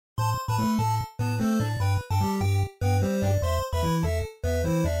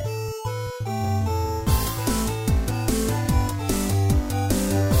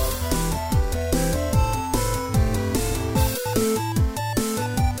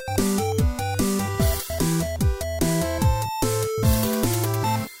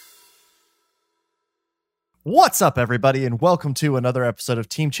What's up, everybody, and welcome to another episode of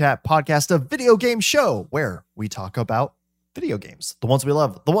Team Chat Podcast, a video game show where we talk about video games, the ones we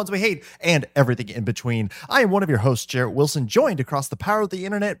love, the ones we hate, and everything in between. I am one of your hosts, Jarrett Wilson, joined across the power of the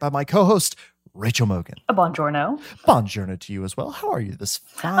internet by my co-host, Rachel Mogan. Buongiorno. Buongiorno to you as well. How are you this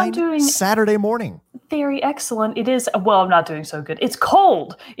fine Saturday morning? Very excellent. It is, well, I'm not doing so good. It's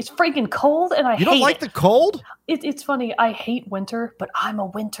cold. It's freaking cold, and I hate it. You don't like the cold? It's funny. I hate winter, but I'm a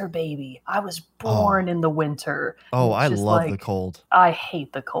winter baby. I was born in the winter. Oh, I love the cold. I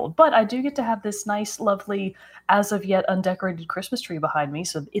hate the cold, but I do get to have this nice, lovely, as of yet undecorated Christmas tree behind me,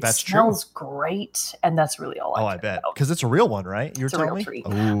 so it smells great, and that's really all I bet. Because it's a real one, right? It's a real tree.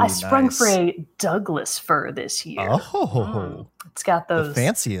 I sprung for a Douglas fir this year. Oh. It's got those... The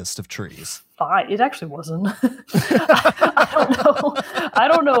fanciest of trees. Fine. It actually wasn't. I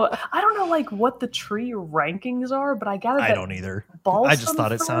don't know like what the tree rankings are, but I gathered that I don't either. I just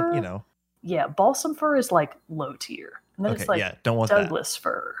thought it sounded, Yeah, balsam fir is like low tier. And then it's like don't want Douglas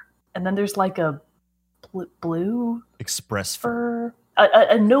fir. And then there's like a blue express fir.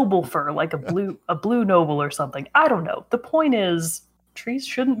 A noble fir, like a blue noble or something. I don't know. The point is trees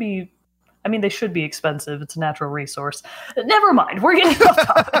shouldn't be, I mean, they should be expensive. It's a natural resource. Never mind. We're getting off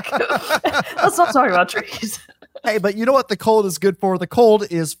topic. Let's not talk about trees. Hey, but you know what the cold is good for? The cold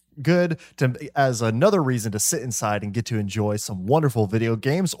is good as another reason to sit inside and get to enjoy some wonderful video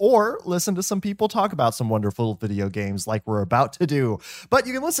games or listen to some people talk about some wonderful video games like we're about to do. But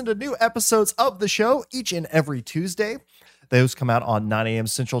you can listen to new episodes of the show each and every Tuesday. Those come out on 9 a.m.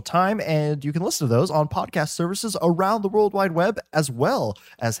 Central Time, and you can listen to those on podcast services around the World Wide Web, as well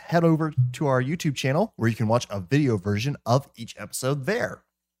as head over to our YouTube channel where you can watch a video version of each episode there.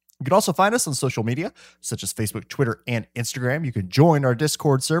 You can also find us on social media, such as Facebook, Twitter, and Instagram. You can join our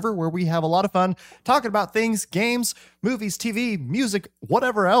Discord server where we have a lot of fun talking about things, games, movies, TV, music,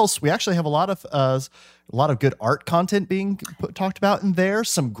 whatever else. We actually have a lot of good art content being talked about in there.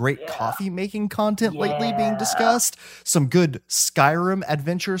 Some great coffee making content lately being discussed. Some good Skyrim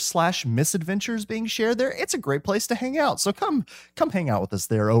adventures / misadventures being shared there. It's a great place to hang out. So come hang out with us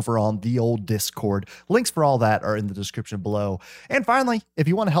there over on the old Discord. Links for all that are in the description below. And finally, if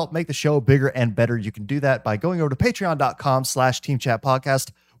you want to help make the show bigger and better, you can do that by going over to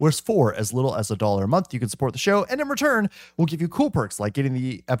patreon.com/teamchatpodcast. where for as little as $1 a month, you can support the show. And in return, we'll give you cool perks like getting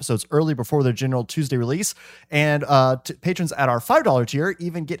the episodes early before their general Tuesday release. And patrons at our $5 tier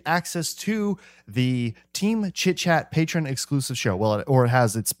even get access to the Team Chit Chat patron exclusive show. Well, or it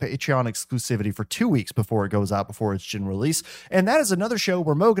has its Patreon exclusivity for 2 weeks before it goes out, before its general release. And that is another show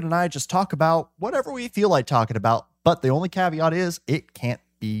where Mogan and I just talk about whatever we feel like talking about. But the only caveat is it can't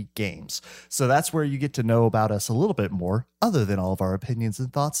be games. So that's where you get to know about us a little bit more, other than all of our opinions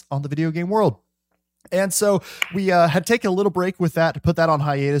and thoughts on the video game world. And so we had taken a little break with that to put that on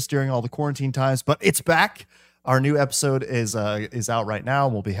hiatus during all the quarantine times, but it's back. Our new episode is out right now.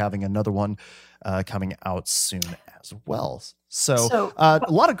 We'll be having another one coming out soon as well. So a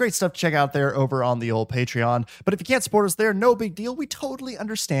lot of great stuff to check out there over on the old Patreon. But if you can't support us there, no big deal. We totally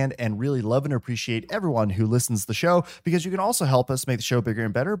understand and really love and appreciate everyone who listens to the show, because you can also help us make the show bigger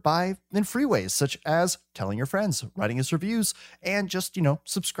and better in free ways, such as telling your friends, writing us reviews, and just,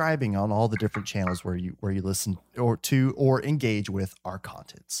 subscribing on all the different channels where you listen or engage with our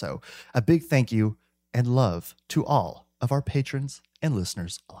content. So a big thank you and love to all of our patrons and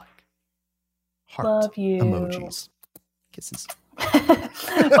listeners alike. Heart love you. Emojis. Kisses.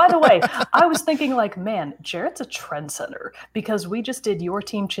 By the way, I was thinking man, Jarrett's a trendsetter, because we just did your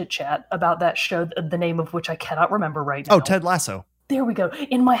Team Chit Chat about that show, the name of which I cannot remember right now. Oh, Ted Lasso. There we go.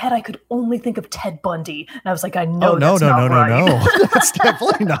 In my head, I could only think of Ted Bundy. And I was like, no. No. That's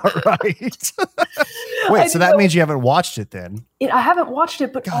definitely not right. Wait, so that means you haven't watched it then? I haven't watched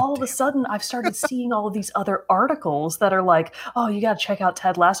it, but all of a sudden, I've started seeing all of these other articles that are like, oh, you got to check out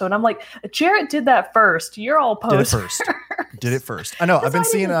Ted Lasso. And I'm like, Jarrett did that first. You're all posters. Did it first. I know. I've been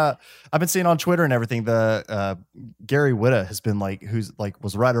seeing on Twitter and everything. The Gary Whitta has been who's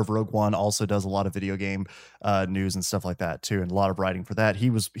was writer of Rogue One, also does a lot of video game news and stuff like that too, and a lot of writing for that.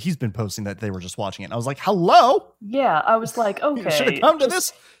 He's been posting that they were just watching it. And I was like, hello. Yeah, I was like, okay, you should have come to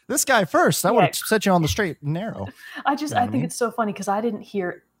this guy first. I would have set you on the straight and narrow. I think it's so funny because I didn't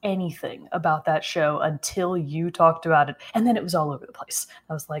hear anything about that show until you talked about it, and then it was all over the place.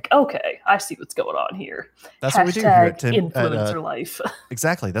 I was like, okay, I see what's going on here. That's what we do here at influencer life.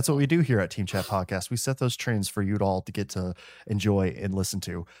 Exactly, that's what we do here at Team Chat Podcast. We set those trends for you all to get to enjoy and listen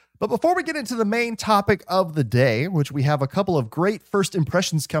to. But before we get into the main topic of the day, which we have a couple of great first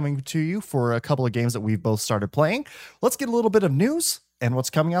impressions coming to you for a couple of games that we've both started playing, let's get a little bit of news and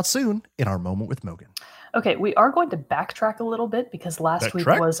what's coming out soon in our Moment with Mogan. Okay, we are going to backtrack a little bit because last week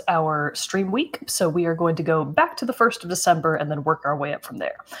Backtrack? was our stream week. So we are going to go back to the 1st of December and then work our way up from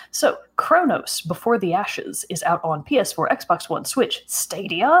there. So Chronos Before the Ashes is out on PS4, Xbox One, Switch,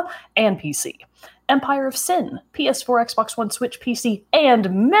 Stadia, and PC. Empire of Sin, PS4, Xbox One, Switch, PC,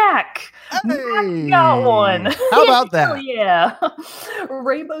 and Mac. Mac got one. How about that? Hell yeah.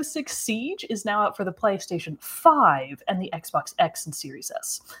 Rainbow Six Siege is now out for the PlayStation 5 and the Xbox X and Series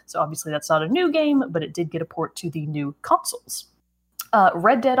S. So obviously that's not a new game, but it did get a port to the new consoles.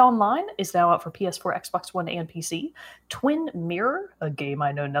 Red Dead Online is now out for PS4, Xbox One, and PC. Twin Mirror, a game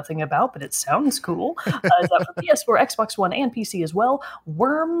I know nothing about, but it sounds cool, is out for PS4, Xbox One, and PC as well.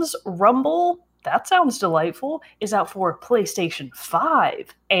 Worms Rumble, that sounds delightful, is out for PlayStation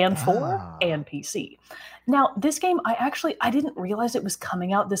 5 and 4 and PC. Now, this game, I didn't realize it was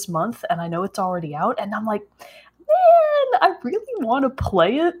coming out this month, and I know it's already out, and I'm like, man, I really want to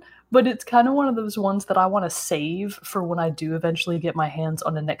play it, but it's kind of one of those ones that I want to save for when I do eventually get my hands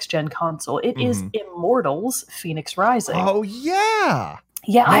on a next-gen console. It is Immortals Phoenix Rising. Oh, yeah.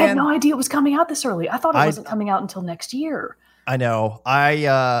 Yeah, Man. I had no idea it was coming out this early. I thought it wasn't coming out until next year. I know.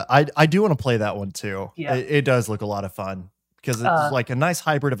 I do want to play that one too. Yeah. It does look a lot of fun because it's like a nice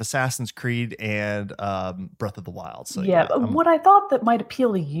hybrid of Assassin's Creed and Breath of the Wild. So yeah, what I thought that might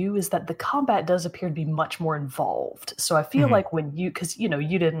appeal to you is that the combat does appear to be much more involved. So I feel like when because you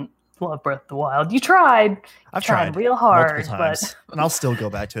didn't love Breath of the Wild, you tried. I've tried real hard, multiple times, and I'll still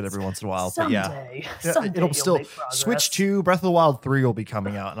go back to it every once in a while. Someday, but someday it'll you'll still make progress. Switch to Breath of the Wild 3 will be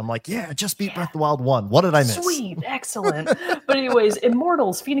coming out, and I'm like, yeah, just beat Breath of the Wild 1. What did I miss? Sweet, excellent. But anyways,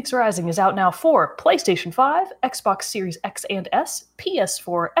 Immortals Phoenix Rising is out now for PlayStation 5, Xbox Series X and S,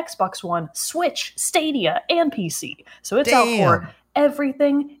 PS4, Xbox One, Switch, Stadia, and PC. So it's out for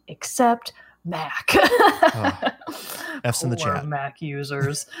everything except Mac. F's in the chat. Mac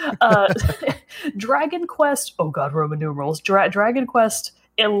users. Dragon Quest, oh god, Roman numerals. Dragon Quest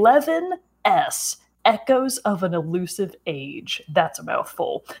 11S, Echoes of an Elusive Age. That's a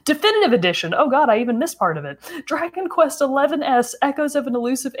mouthful. Definitive Edition. Oh god, I even missed part of it. Dragon Quest 11S, Echoes of an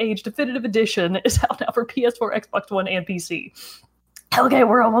Elusive Age Definitive Edition is out now for PS4, Xbox One, and PC. Okay,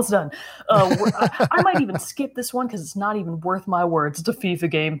 we're almost done. I might even skip this one because it's not even worth my words. It's a FIFA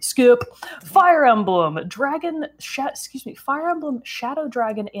game. Skip. Fire Emblem Shadow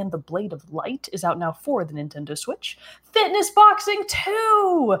Dragon and the Blade of Light is out now for the Nintendo Switch. Fitness Boxing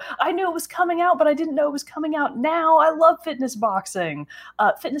 2! I knew it was coming out, but I didn't know it was coming out now. I love Fitness Boxing.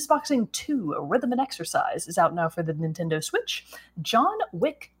 Fitness Boxing 2, Rhythm and Exercise, is out now for the Nintendo Switch. John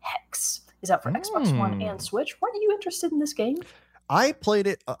Wick Hex is out for Xbox One and Switch. Weren't you interested in this game? I played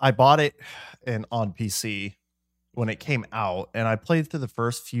it. I bought it on PC when it came out, and I played through the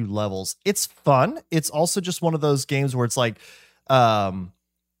first few levels. It's fun. It's also just one of those games where it's like, and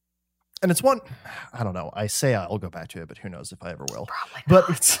it's one, I don't know. I say I'll go back to it, but who knows if I ever will. Probably not.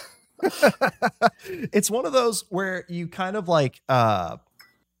 But it's one of those where you kind of like have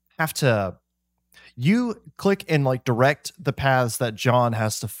to. You click and like direct the paths that John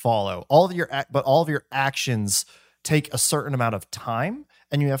has to follow. All of your actions take a certain amount of time,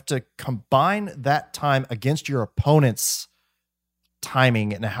 and you have to combine that time against your opponent's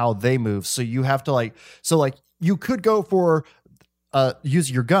timing and how they move. So you have to you could go for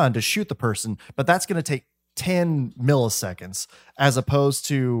use your gun to shoot the person, but that's going to take 10 milliseconds as opposed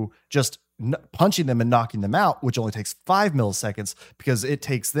to just punching them and knocking them out, which only takes 5 milliseconds because it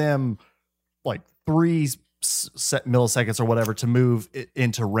takes them like 3 milliseconds or whatever to move it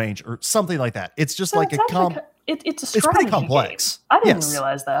into range or something like that. It's just like it's a strategy it's pretty complex. Game. I didn't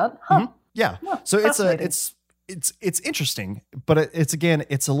realize that. Huh. Mm-hmm. Yeah. No, so it's interesting, but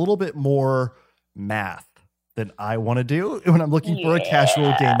it's a little bit more math than I want to do when I'm looking for a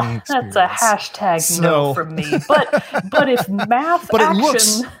casual gaming experience. That's a hashtag no from me. But if math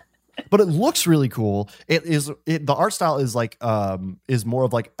But it looks really cool. The art style is like is more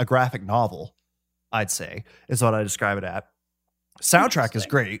of like a graphic novel, I'd say, is what I describe it at. Soundtrack is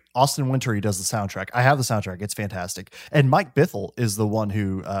great. Austin Wintory does the soundtrack. I have the soundtrack. It's fantastic. And Mike Bithell is the one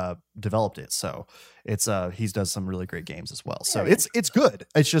who developed it. So it's he does some really great games as well. So it's good.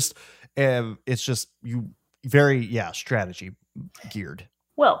 It's just strategy geared.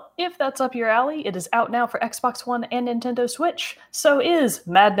 Well, if that's up your alley, it is out now for Xbox One and Nintendo Switch. So is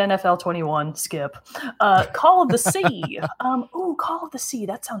Madden NFL 21. Skip. Call of the Sea. Call of the Sea.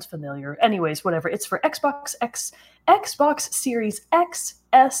 That sounds familiar. Anyways, whatever. It's for Xbox Series X,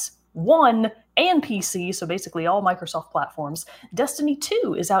 S, 1, and PC, so basically all Microsoft platforms. Destiny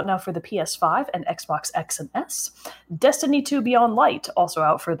 2 is out now for the PS5 and Xbox X and S. Destiny 2 Beyond Light, also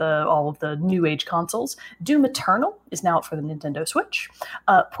out for all of the new age consoles. Doom Eternal is now out for the Nintendo Switch.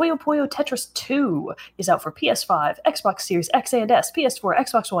 Puyo Puyo Tetris 2 is out for PS5, Xbox Series X and S, PS4,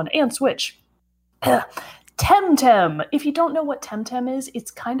 Xbox One, and Switch. Temtem. If you don't know what Temtem is,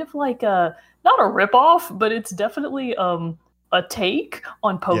 it's kind of like not a ripoff, but it's definitely a take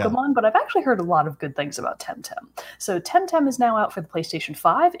on Pokemon, but I've actually heard a lot of good things about Temtem. So Temtem is now out for the PlayStation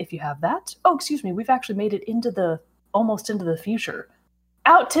 5, if you have that. Oh, excuse me, we've actually made it almost into the future.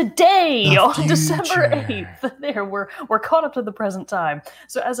 Out today on December 8th. There, we're caught up to the present time.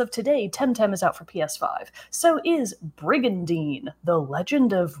 So as of today, Temtem is out for PS5. So is Brigandine, The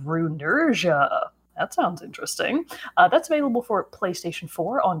Legend of Runersia. That sounds interesting. That's available for PlayStation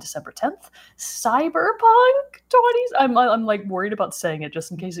 4 on December 10th. Cyberpunk 20s. I'm like worried about saying it just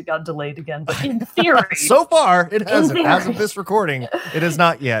in case it got delayed again. But in theory, so far it hasn't. As of this recording, it is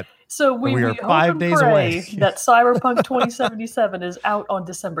not yet. So we are 5 days away. That Cyberpunk 2077 is out on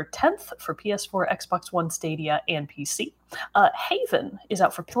December 10th for PS4, Xbox One, Stadia, and PC. Haven is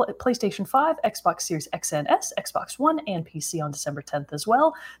out for PlayStation 5, Xbox Series X and S, Xbox One, and PC on December 10th as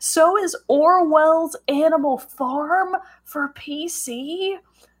well. So is Orwell's Animal Farm for PC.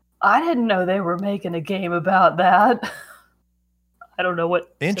 I didn't know they were making a game about that. I don't know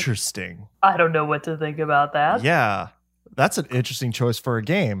what. Interesting. I don't know what to think about that. Yeah. That's an interesting choice for a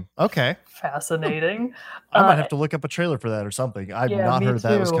game. Okay. Fascinating. I might have to look up a trailer for that or something. I've not heard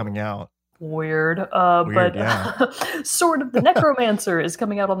that was coming out. Weird. Yeah. Sword of the Necromancer is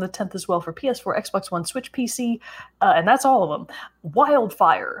coming out on the 10th as well for PS4, Xbox One, Switch, PC, and that's all of them.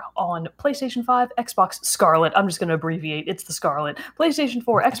 Wildfire on PlayStation 5, Xbox Scarlet. I'm just going to abbreviate. It's the Scarlet. PlayStation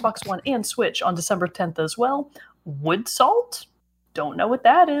 4, Xbox One, and Switch on December 10th as well. Wood Salt? Don't know what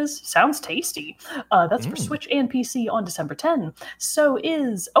that is. Sounds tasty. That's for Switch and PC on December 10. So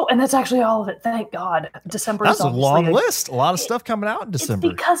is... Oh, and that's actually all of it. Thank God. December that's is a long list. A lot of stuff coming out in December.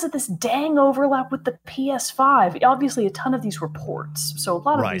 It's because of this dang overlap with the PS5. Obviously, a ton of these were ports. So a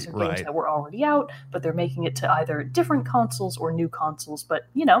lot of these are games that were already out, but they're making it to either different consoles or new consoles. But,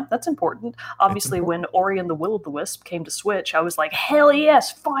 that's important. Obviously, when Ori and the Will of the Wisp came to Switch, I was like, hell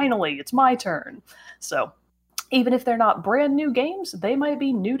yes, finally, it's my turn. So... even if they're not brand new games, they might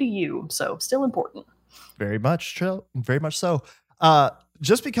be new to you. So still important. Very much true. Very much so.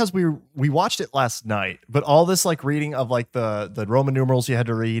 Just because we watched it last night, but all this like reading of like the Roman numerals you had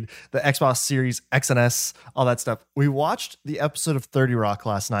to read, the Xbox Series X and S, all that stuff. We watched the episode of 30 Rock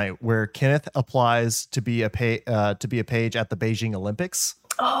last night where Kenneth applies to be a page at the Beijing Olympics.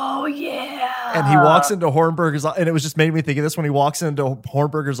 Oh, yeah. And he walks into Hornberger's, and it was just made me think of this when he walks into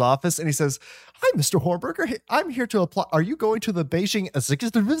Hornberger's office and he says, "Hi, Mr. Hornberger. I'm here to apply. Are you going to the Beijing?"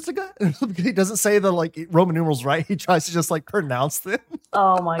 He doesn't say the like Roman numerals right. He tries to just like pronounce them.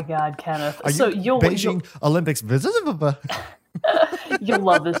 Oh my God, Kenneth. You'll Beijing Olympics visit. You'll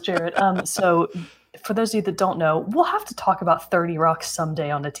love this, Jared. So for those of you that don't know, we'll have to talk about 30 Rock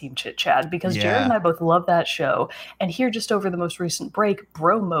someday on a Team Chit Chat because Jared and I both love that show. And here, just over the most recent break,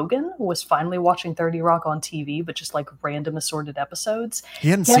 Bro Mogan was finally watching 30 Rock on TV, but just like random assorted episodes. He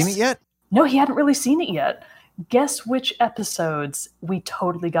hadn't seen it yet? No, he hadn't really seen it yet. Guess which episodes we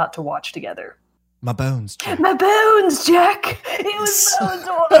totally got to watch together? My bones, Jack. My bones, Jack. It was those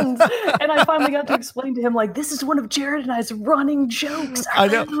ones. And I finally got to explain to him, like, this is one of Jared and I's running jokes. I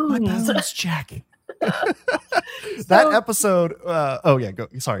know. My bones, Jack. That episode go ahead.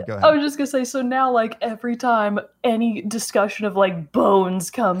 I was just gonna say, so now like every time any discussion of like bones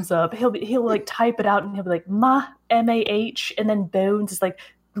comes up, he'll like type it out and he'll be like M-A-H, and then bones is like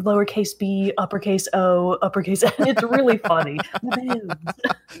lowercase b, uppercase O, uppercase N. It's really funny. My bones.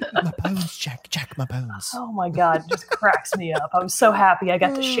 My bones, Jack, my bones. Oh my God, it just cracks me up. I'm so happy I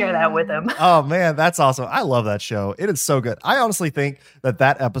got to share that with him. Oh man, that's awesome. I love that show. It is so good. I honestly think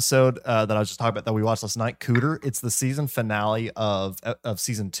that episode that I was just talking about that we watched last night, Cooter, it's the season finale of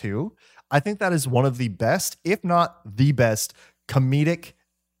season 2. I think that is one of the best, if not the best, comedic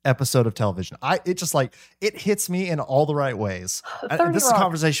episode of television. It hits me in all the right ways. This is a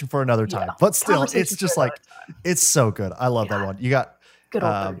conversation for another time, but still, it's just like, it's so good. I love that one. You got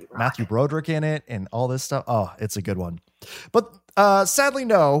Matthew Broderick in it and all this stuff. Oh, it's a good one. But sadly,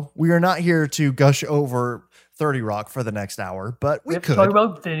 no, we are not here to gush over 30 Rock for the next hour, but we could talk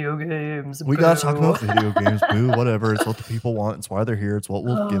about video games. We got to talk about video games. Boo, whatever. It's what the people want. It's why they're here. It's what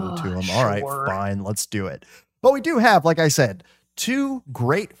we'll give it to them. All right, fine. Let's do it. But we do have, like I said, 2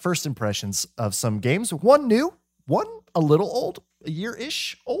 great first impressions of some games. One new, one a little old. a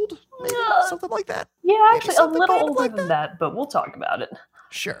year-ish old, maybe something like that. Yeah, Maybe actually, a something little kind of older like than that, but we'll talk about it.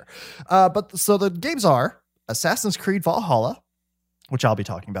 Sure. But so the games are Assassin's Creed Valhalla, which I'll be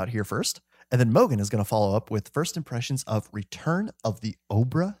talking about here first. And then Mogan is going to follow up with first impressions of Return of the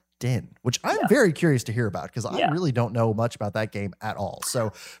Obra Dinn, which I'm very curious to hear about because I really don't know much about that game at all.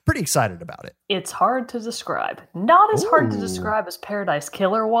 So pretty excited about it. It's hard to describe. Not as hard to describe as Paradise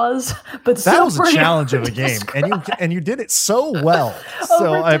Killer was, but still that was a challenge of a game, and you did it so well.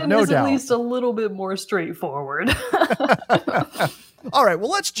 So I have no doubt. At least a little bit more straightforward. All right,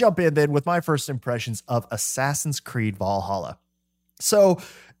 well, let's jump in then with my first impressions of Assassin's Creed Valhalla. So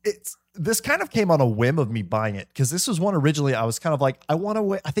this kind of came on a whim of me buying it because this was one originally I was kind of like, I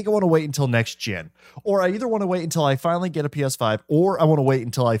think I want to wait until next gen, or I either want to wait until I finally get a PS5 or I want to wait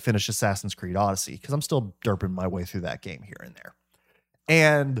until I finish Assassin's Creed Odyssey because I'm still derping my way through that game here and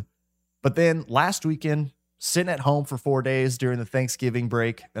there. But then last weekend, sitting at home for 4 days during the Thanksgiving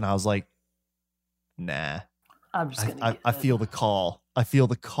break, and I was like, nah. I'm just gonna I feel the call. I feel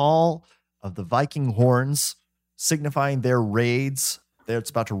the call of the Viking horns signifying their raids. It's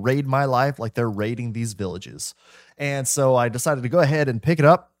about to raid my life like they're raiding these villages. And so I decided to go ahead and pick it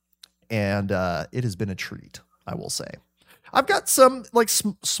up. And it has been a treat, I will say. I've got some like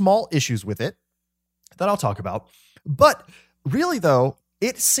small issues with it that I'll talk about. But really, though,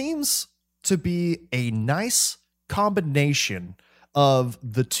 it seems to be a nice combination of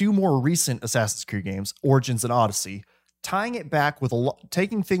the two more recent Assassin's Creed games, Origins and Odyssey, tying it back with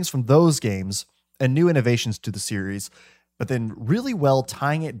taking things from those games and new innovations to the series, but then really well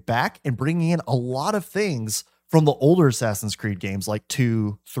tying it back and bringing in a lot of things from the older Assassin's Creed games like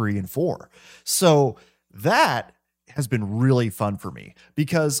 2, 3, and 4. So that has been really fun for me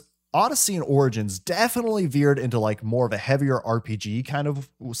because Odyssey and Origins definitely veered into like more of a heavier RPG kind of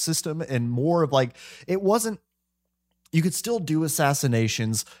system and more of like, it wasn't, you could still do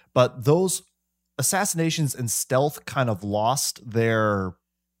assassinations, but those assassinations and stealth kind of lost their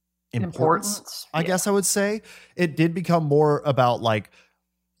importance. I guess I would say it did become more about like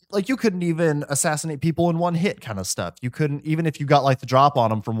you couldn't even assassinate people in one hit kind of stuff. You couldn't, even if you got like the drop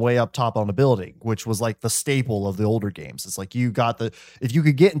on them from way up top on a building, which was like the staple of the older games. It's like if you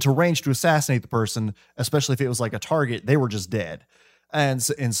could get into range to assassinate the person, especially if it was like a target, they were just dead. And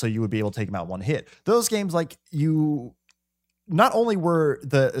so you would be able to take them out one hit. Those games, like not only were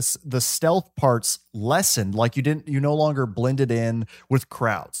the stealth parts lessened, like you no longer blended in with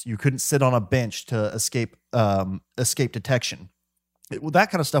crowds. You couldn't sit on a bench to escape detection.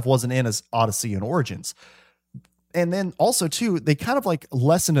 That kind of stuff wasn't in as Odyssey and Origins. And then also too, they kind of like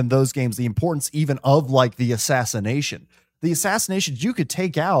lessened in those games the importance even of like the assassination. The assassinations, you could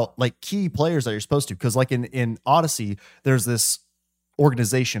take out like key players that you're supposed to, because like in Odyssey, there's this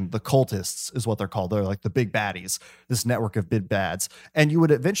organization, the cultists is what they're called. They're like the big baddies, this network of big bads. And you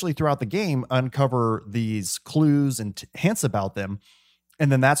would eventually throughout the game uncover these clues and hints about them.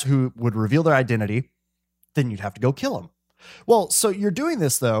 And then that's who would reveal their identity. Then you'd have to go kill them. Well, so you're doing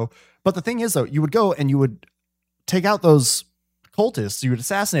this though, but the thing is though, you would go and you would take out those cultists, you would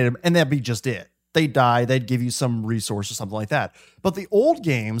assassinate them, and that'd be just it. They'd die, they'd give you some resource or something like that. But the old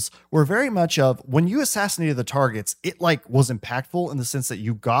games were very much of when you assassinated the targets, it like was impactful in the sense that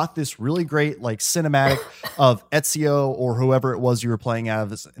you got this really great like cinematic of Ezio or whoever it was you were playing out of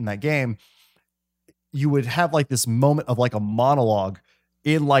this in that game. You would have like this moment of like a monologue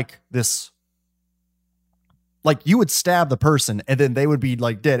in like this, like you would stab the person and then they would be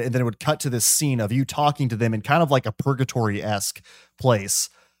like dead. And then it would cut to this scene of you talking to them in kind of like a purgatory-esque place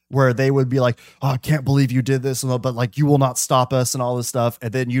where they would be like, oh, I can't believe you did this. But like, you will not stop us and all this stuff.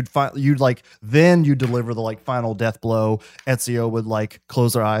 And then you'd deliver the like final death blow. Ezio would like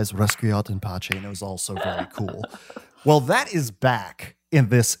close their eyes, Requiescat in pace. And it was also very cool. Well, that is back in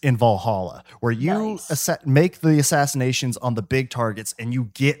Valhalla, where you make the assassinations on the big targets and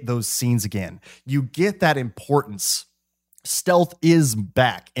you get those scenes again. You get that importance. Stealth is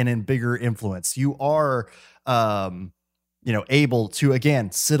back and in bigger influence. You are, able to,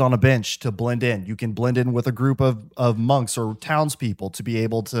 again, sit on a bench to blend in. You can blend in with a group of monks or townspeople to be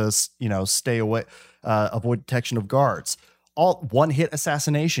able to, stay away, avoid detection of guards. All one-hit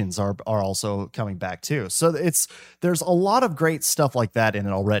assassinations are also coming back too. So there's a lot of great stuff like that in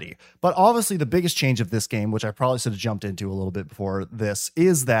it already. But obviously the biggest change of this game, which I probably should have jumped into a little bit before this,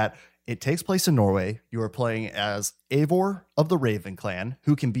 is that it takes place in Norway. You are playing as Eivor of the Raven Clan,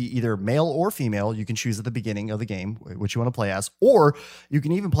 who can be either male or female. You can choose at the beginning of the game which you want to play as, or you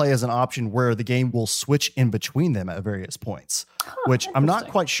can even play as an option where the game will switch in between them at various points, which I'm not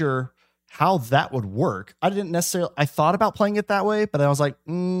quite sure how that would work. I thought about playing it that way, but I was like,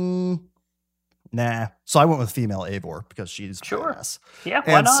 Nah. So I went with female Eivor because she's Sure. badass. Yeah,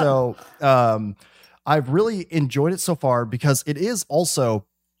 why And not? so I've really enjoyed it so far because it is also,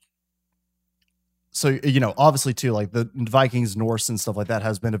 so, you know, obviously too, like the Vikings, Norse and stuff like that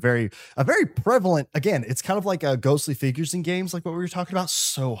has been a very prevalent, again, it's kind of like a ghostly figures in games, like what we were talking about.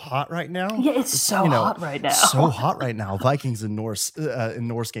 So hot right now. Yeah, it's so hot right now. So hot right now. Vikings and Norse in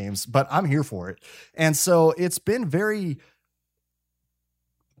Norse games, but I'm here for it. And so it's been very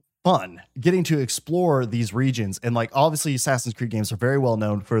fun getting to explore these regions. And like, obviously Assassin's Creed games are very well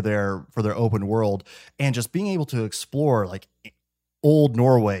known for their open world, and just being able to explore like old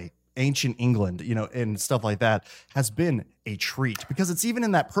Norway, ancient England, you know, and stuff like that has been a treat, because it's even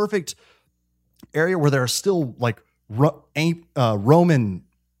in that perfect area where there are still like Roman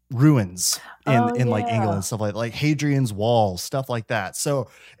ruins in like England and stuff like Hadrian's Wall, stuff like that. So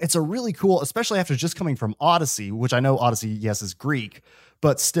it's a really cool, especially after just coming from Odyssey, which I know Odyssey, yes, is Greek,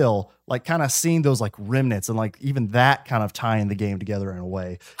 but still like kind of seeing those like remnants and like even that kind of tying the game together in a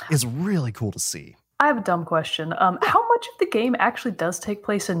way is really cool to see. I have a dumb question. How much of the game actually does take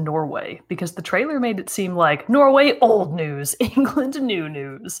place in Norway? Because the trailer made it seem like Norway, old news, England, new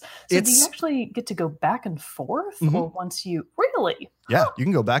news. So do you actually get to go back and forth, or once you really? Yeah, you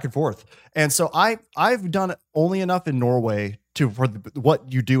can go back and forth. And so I've done only enough in Norway for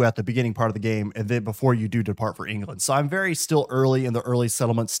what you do at the beginning part of the game, and then before you do depart for England. So I'm very still early in the early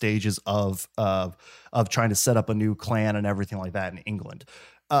settlement stages of trying to set up a new clan and everything like that in England.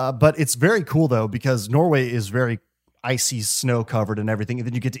 But it's very cool though, because Norway is very icy, snow covered and everything. And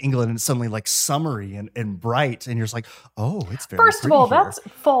then you get to England and it's suddenly like summery and bright. And you're just like, oh, it's very First of all, here. that's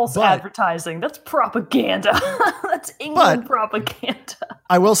false advertising. That's propaganda. That's England propaganda.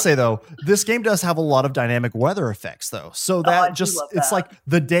 I will say though, this game does have a lot of dynamic weather effects though. So that it's like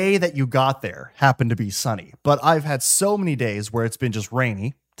the day that you got there happened to be sunny, but I've had so many days where it's been just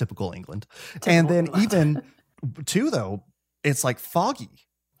rainy, typical England. And then even too though, it's like foggy.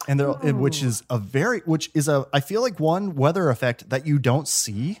 And there, which is I feel like one weather effect that you don't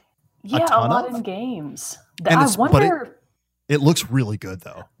see a lot in games. I wonder. It looks really good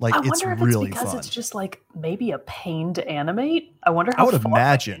though. Like it's really because fun. It's just like maybe a pain to animate. I wonder how I would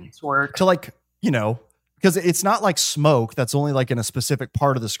imagine work to like, you know, because it's not like smoke that's only like in a specific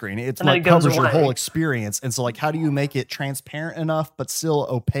part of the screen. It's like covers your whole experience. And so like, how do you make it transparent enough, but still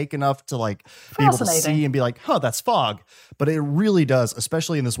opaque enough to like be able to see and be like, huh, that's fog. But it really does,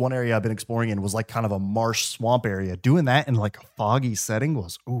 especially in this one area I've been exploring in, was like kind of a marsh swamp area. Doing that in like a foggy setting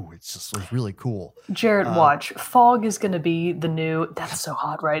was really cool. Jared, watch. Fog is going to be the new, that's so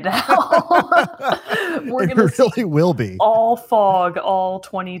hot right now. It really will be. All fog, all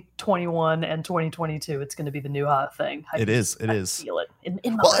 2021 and 2022. It's going to be the new hot thing. It is. Feel it in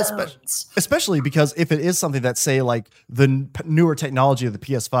my bones. Especially because if it is something that, say, like the newer technology of the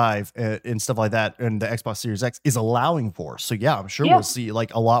PS5 and stuff like that, and the Xbox Series X is allowing for. So yeah, I'm sure we'll see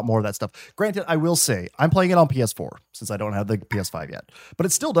like a lot more of that stuff. Granted, I will say I'm playing it on PS4 since I don't have the PS5 yet, but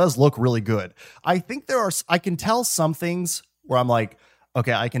it still does look really good. I think I can tell some things where I'm like,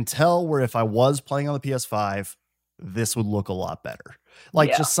 okay, I can tell where if I was playing on the PS5, this would look a lot better.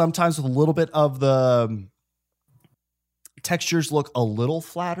 Like just sometimes with a little bit of the textures look a little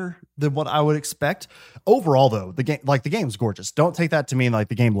flatter than what I would expect. Overall though, the game's gorgeous. Don't take that to mean like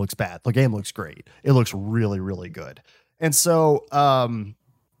the game looks bad. The game looks great. It looks really, really good. And so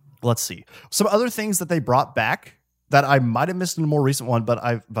let's see. Some other things that they brought back that I might have missed in a more recent one, but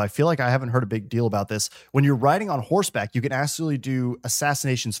I feel like I haven't heard a big deal about this. When you're riding on horseback, you can actually do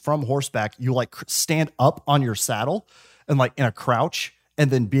assassinations from horseback. You like stand up on your saddle and like in a crouch, and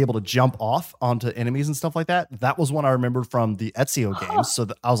then be able to jump off onto enemies and stuff like that. That was one I remembered from the Ezio games. So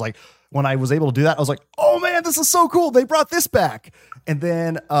I was like, when I was able to do that, I was like, oh man, this is so cool. They brought this back. And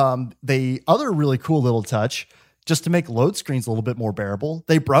then the other really cool little touch, just to make load screens a little bit more bearable,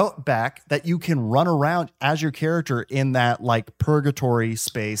 they brought back that you can run around as your character in that like purgatory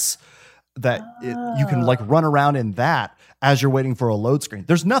space, that you can like run around in that as you're waiting for a load screen.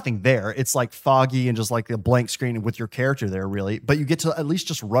 There's nothing there. It's like foggy and just like a blank screen with your character there really, but you get to at least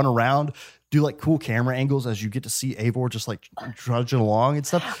just run around, do like cool camera angles as you get to see Eivor just like trudging along and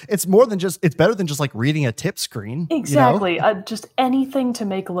stuff. It's better than just like reading a tip screen. Exactly. You know? Just anything to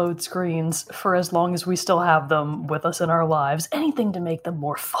make load screens for as long as we still have them with us in our lives, anything to make them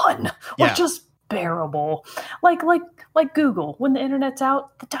more fun or just bearable. Like Google, when the internet's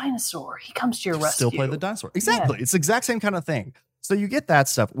out, the dinosaur, he comes to your rescue. Still play the dinosaur. Exactly. Yeah. It's the exact same kind of thing. So you get that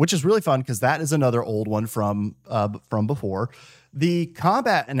stuff, which is really fun because that is another old one from before. The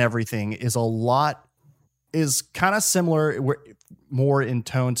combat and everything is a lot is kind of similar, more in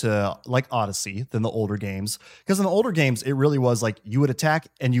tone to like Odyssey than the older games. Because in the older games, it really was like you would attack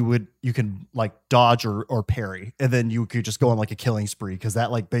and you can like dodge or parry, and then you could just go on like a killing spree, because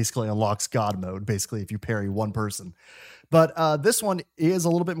that like basically unlocks God mode, basically, if you parry one person. But this one is a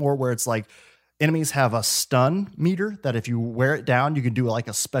little bit more where it's like enemies have a stun meter that if you wear it down, you can do like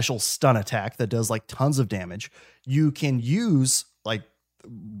a special stun attack that does like tons of damage. You can use like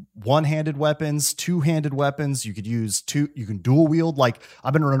one-handed weapons, two-handed weapons. You could use you can dual wield. Like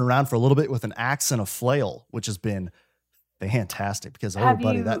I've been running around for a little bit with an axe and a flail, which has been fantastic because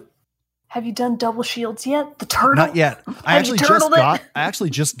have you done double shields yet? The turtle? Not yet. I actually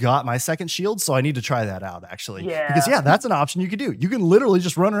just got my second shield, so I need to try that out actually. Yeah. Because that's an option you could do. You can literally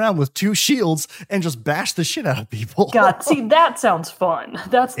just run around with 2 shields and just bash the shit out of people. God, see, that sounds fun.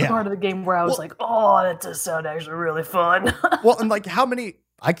 That's the part of the game where I was like, oh, that does sound actually really fun. Well, and like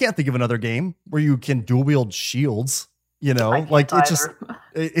I can't think of another game where you can dual wield shields. Like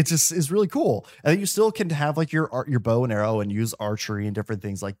it just is really cool. And you still can have like your bow and arrow and use archery and different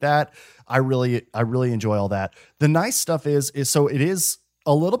things like that. I really enjoy all that. The nice stuff is so it is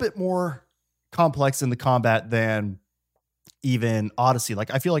a little bit more complex in the combat than even Odyssey.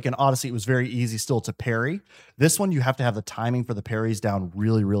 Like I feel like in Odyssey it was very easy still to parry. This one you have to have the timing for the parries down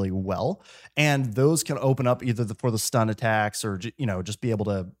really, really well, and those can open up either for the stun attacks or just be able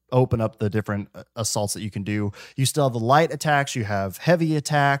to open up the different assaults that you can do. You still have the light attacks, you have heavy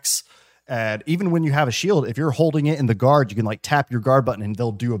attacks, and even when you have a shield, if you're holding it in the guard, you can like tap your guard button and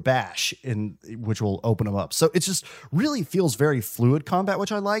they'll do a bash, which will open them up. So it just really feels very fluid combat,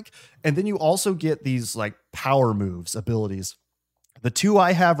 which I like. And then you also get these like power moves abilities. The 2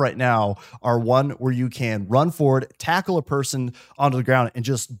 I have right now are one where you can run forward, tackle a person onto the ground, and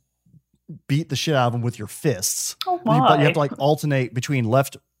just beat the shit out of them with your fists. Oh my. But you have to like alternate between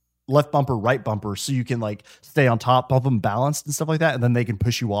left bumper, right bumper, so you can like stay on top of them balanced and stuff like that, and then they can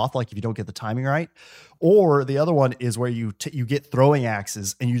push you off like if you don't get the timing right. Or the other one is where you get throwing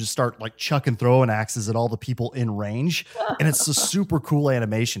axes and you just start like chucking throwing axes at all the people in range, and it's a super cool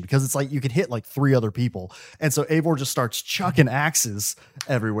animation because it's like you could hit like 3 other people, and so Eivor just starts chucking axes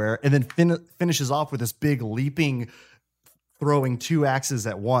everywhere and then finishes off with this big leaping throwing 2 axes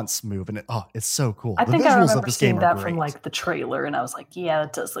at once move, and it's so cool. I think I remember seeing that from like the trailer, and I was like, yeah,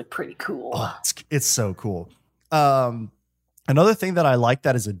 that does look pretty cool. It's so cool. Another thing that I like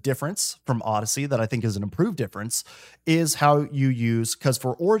that is a difference from Odyssey that I think is an improved difference is how you use, because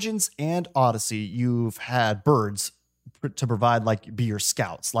for Origins and Odyssey, you've had birds to provide be your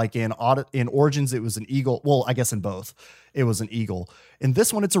scouts. Like in Origins, it was an eagle. Well, I guess in both, it was an eagle. In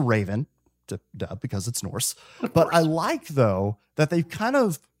this one, it's a raven. Because it's Norse. But I like though that they've kind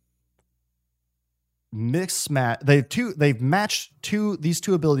of they've matched these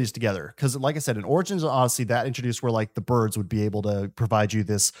two abilities together, because like I said, in Origins and Odyssey, that introduced where like the birds would be able to provide you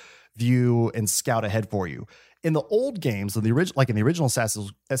this view and scout ahead for you. In the old games, in the original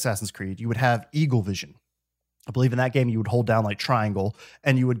Assassin's Creed, you would have eagle vision. I believe in that game you would hold down like triangle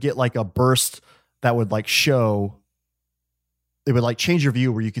and you would get like a burst that would like show. It would like change your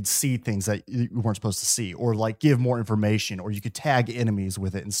view where you could see things that you weren't supposed to see, or like give more information, or you could tag enemies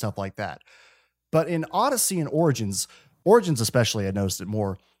with it and stuff like that. But in Odyssey and Origins especially, I noticed it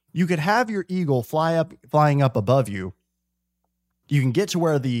more. You could have your eagle flying up above you. You can get to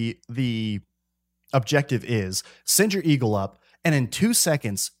where the objective is, send your eagle up, and in 2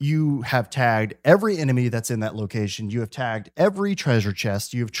 seconds, you have tagged every enemy that's in that location. You have tagged every treasure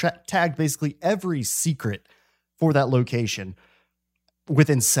chest. You have tagged basically every secret for that location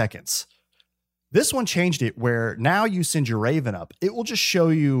within seconds. This one changed it where now you send your raven up. It will just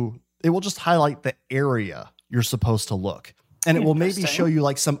highlight the area you're supposed to look. And it will maybe show you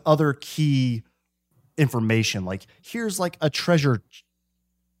like some other key information. Like here's like a treasure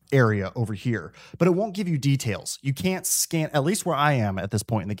area over here, but it won't give you details. You can't scan, at least where I am at this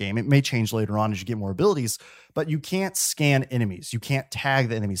point in the game. It may change later on as you get more abilities, but you can't scan enemies. You can't tag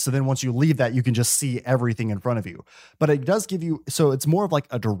the enemies. So then once you leave that, you can just see everything in front of you. But it does give you, so it's more of like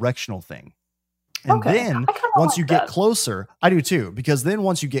a directional thing. And then once you get closer, I do too, because then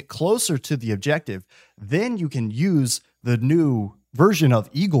once you get closer to the objective, then you can use the new version of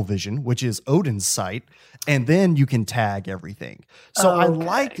Eagle Vision, which is Odin's sight, and then you can tag everything. So I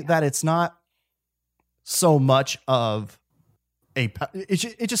like that it's not so much of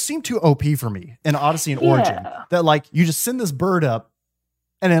it just seemed too OP for me in Odyssey and Origin that like you just send this bird up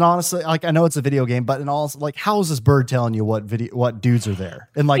And then honestly, like, I know it's a video game, but in all, like, how is this bird telling you what dudes are there?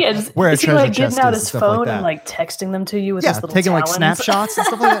 And like, where a is he treasure like chest getting out is and his stuff phone like that. and like texting them to you with Yeah, his little taking like talons? snapshots and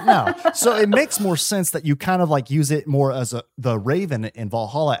stuff like that. No. So it makes more sense that you kind of like use it more as the Raven in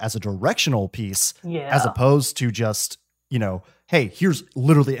Valhalla as a directional piece, as opposed to just, you know, hey, here's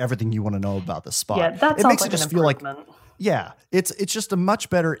literally everything you want to know about this spot. Yeah, that it sounds makes like it just an feel like, improvement. yeah, it's just a much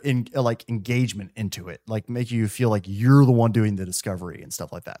better like engagement into it, like make you feel like you're the one doing the discovery and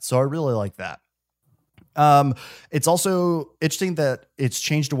stuff like that. So I really like that. It's also interesting that it's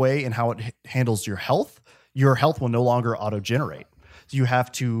changed away in how it handles your health. Your health will no longer auto generate. So you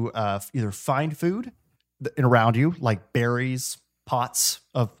have to either find food around you, like berries, pots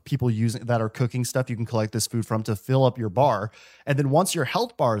of people using that are cooking stuff you can collect this food from to fill up your bar. And then once your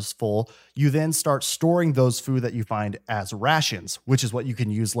health bar is full, you then start storing those food that you find as rations, which is what you can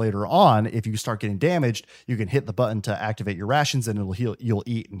use later on. If you start getting damaged, you can hit the button to activate your rations and it'll heal. You'll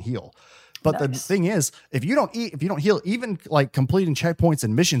eat and heal. But the thing is, if you don't eat, if you don't heal, even like completing checkpoints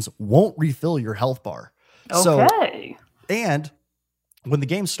and missions won't refill your health bar. Okay. So, and when the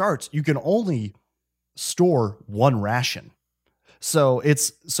game starts, you can only store one ration. So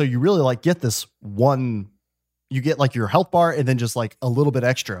you really like get this one, you get like your health bar and then just like a little bit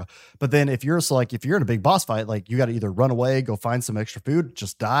extra. But then if you're in a big boss fight, like you got to either run away, go find some extra food,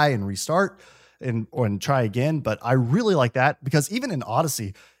 just die and restart and try again. But I really like that because even in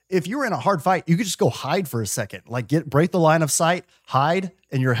Odyssey, if you were in a hard fight, you could just go hide for a second, like break the line of sight, hide,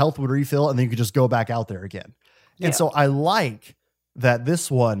 and your health would refill. And then you could just go back out there again. Yeah. And so I like that this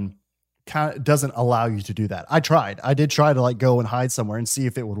one kind of doesn't allow you to do that. I did try to like go and hide somewhere and see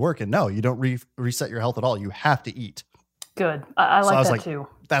if it would work. And no, you don't reset your health at all. You have to eat. Good. I like that too.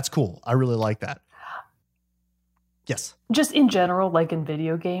 That's cool. I really like that. Yes. Just in general, like in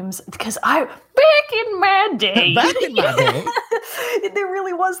video games, because back in my day, there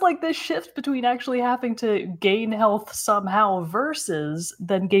really was like this shift between actually having to gain health somehow versus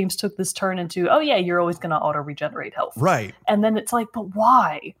then games took this turn into, oh yeah, you're always going to auto regenerate health. Right. And then it's like, but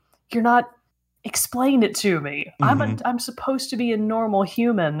why? You're not, explain it to me. Mm-hmm. I'm supposed to be a normal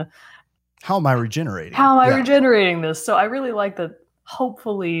human. How am I regenerating? How am I regenerating this? So I really like that.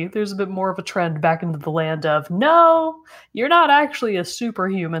 Hopefully there's a bit more of a trend back into the land of, no, you're not actually a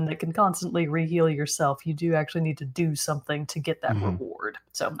superhuman that can constantly re-heal yourself. You do actually need to do something to get that reward.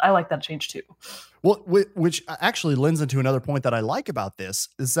 So I like that change too. Well, which actually lends into another point that I like about this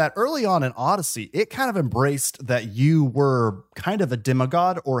is that early on in Odyssey, it kind of embraced that you were kind of a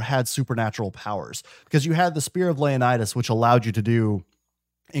demigod or had supernatural powers because you had the Spear of Leonidas, which allowed you to do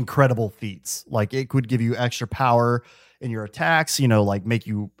incredible feats. Like it could give you extra power in your attacks, you know, like make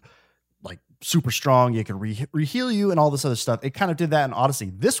you like super strong. You can re-heal you and all this other stuff. It kind of did that in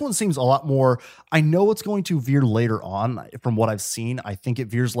Odyssey. This one seems a lot more, I know it's going to veer later on from what I've seen. I think it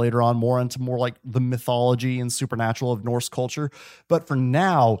veers later on more into more like the mythology and supernatural of Norse culture. But for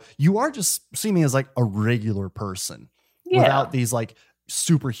now, you are just seeming as like a regular person without these like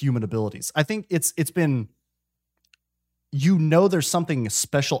superhuman abilities. I think it's been, you know, there's something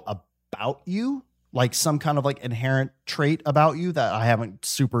special about you, like some kind of like inherent trait about you that I haven't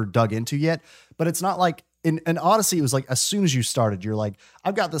super dug into yet. But it's not like in Odyssey, it was like as soon as you started, you're like,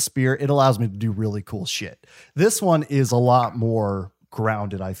 I've got the spear. It allows me to do really cool shit. This one is a lot more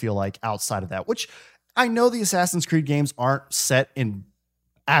grounded, I feel like, outside of that, which I know the Assassin's Creed games aren't set in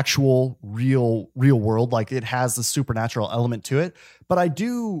actual real world. Like it has the supernatural element to it. But I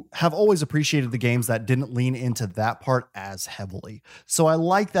do have always appreciated the games that didn't lean into that part as heavily. So I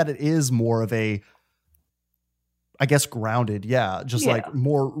like that it is more of a, I guess, grounded, like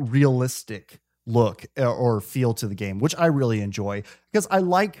more realistic look or feel to the game, which I really enjoy because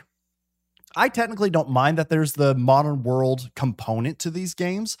I technically don't mind that there's the modern world component to these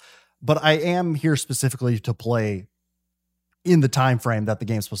games, but I am here specifically to play in the time frame that the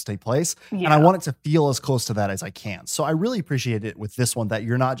game's supposed to take place. Yeah. And I want it to feel as close to that as I can. So I really appreciate it with this one that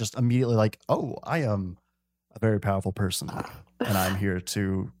you're not just immediately like, oh, I am a very powerful person and I'm here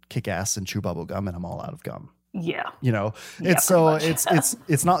to kick ass and chew bubble gum and I'm all out of gum. Yeah. You know, it's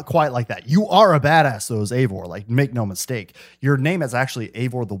not quite like that. You are a badass, though, as Eivor. Like, make no mistake. Your name is actually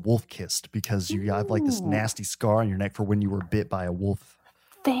Eivor the Wolf-Kissed because you have like this nasty scar on your neck for when you were bit by a wolf.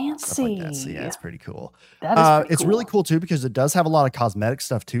 Fancy. Like that. So yeah, it's pretty cool. That is pretty it's really cool too because it does have a lot of cosmetic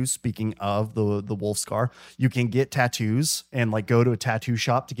stuff too. Speaking of the wolf scar, you can get tattoos and like go to a tattoo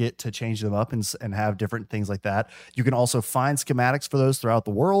shop to change them up and have different things like that. You can also find schematics for those throughout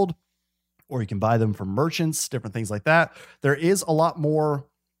the world, or you can buy them from merchants, different things like that. There is a lot more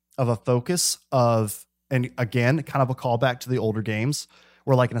of a focus of, and again, kind of a callback to the older games,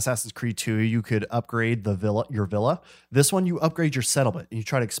 where like in Assassin's Creed 2, you could upgrade your villa. This one, you upgrade your settlement and you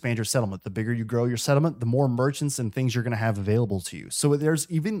try to expand your settlement. The bigger you grow your settlement, the more merchants and things you're going to have available to you. So there's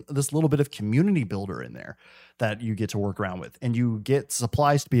even this little bit of community builder in there that you get to work around with, and you get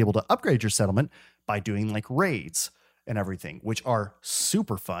supplies to be able to upgrade your settlement by doing like raids and everything, which are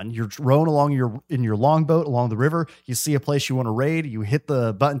super fun. You're rowing along in your longboat along the river. You see a place you want to raid. You hit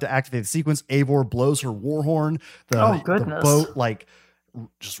the button to activate the sequence. Eivor blows her war horn. The boat like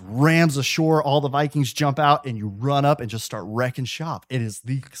just rams ashore. All the Vikings jump out, and you run up and just start wrecking shop. It is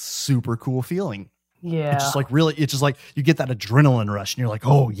the super cool feeling. Yeah. It's just like you get that adrenaline rush, and you're like,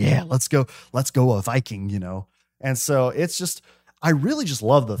 oh yeah, let's go a Viking, And so it's just, I really just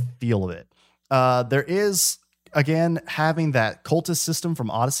love the feel of it. There is, again, having that cultist system from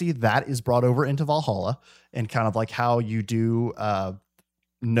Odyssey that is brought over into Valhalla, and kind of like how you do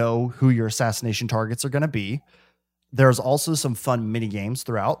know who your assassination targets are going to be. There's also some fun mini games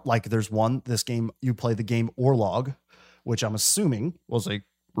throughout. Like there's this game, you play the game Orlog, which I'm assuming was a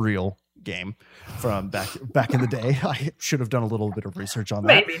real game from back in the day. I should have done a little bit of research on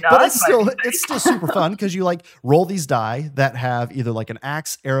that. Maybe not. But it's still super fun because you like roll these die that have either like an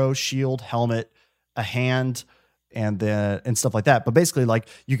axe, arrow, shield, helmet, a hand, and stuff like that. But basically, like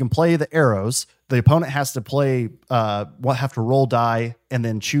you can play the arrows. The opponent has to have to roll die and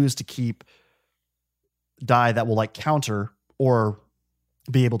then choose to keep die that will like counter or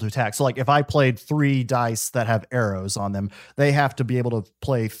be able to attack. So like if I played 3 dice that have arrows on them, they have to be able to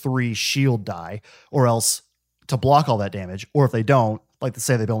play 3 shield die, or else to block all that damage. Or if they don't, like to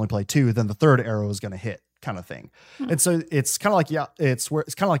say they've only played 2, then the 3rd arrow is going to hit, kind of thing. And so it's kind of like it's kind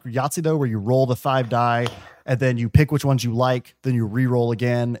of like Yahtzee though, where you roll the 5 die and then you pick which ones you like, then you re-roll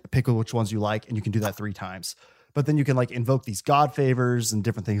again, pick which ones you like, and you can do that 3 times. But then you can like invoke these god favors and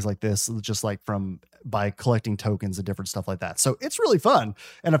different things like this, just like by collecting tokens and different stuff like that. So it's really fun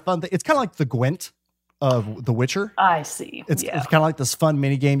and a fun thing. It's kind of like the Gwent of The Witcher. I see. It's kind of like this fun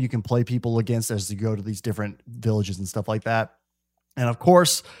mini game you can play people against as you go to these different villages and stuff like that. And of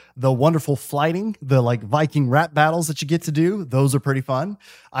course, the wonderful flighting, the like Viking rap battles that you get to do, those are pretty fun.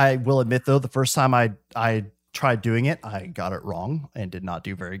 I will admit though, the first time I tried doing it, I got it wrong and did not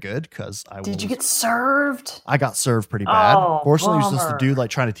do very good because Did you get served? I got served pretty bad. Oh, Fortunately, he was just bummer. a dude like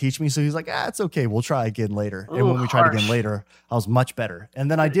trying to teach me. So he's like, it's okay. We'll try again later. And Ooh, when we tried again harsh. later, I was much better.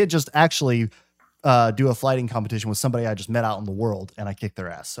 And then I did just actually do a flighting competition with somebody I just met out in the world, and I kicked their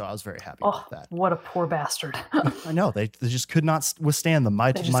ass. So I was very happy Oh, with that. what a poor bastard. I know they just could not withstand the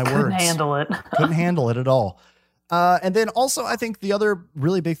might They of just my couldn't words. handle it. Couldn't handle it at all. And then also, I think the other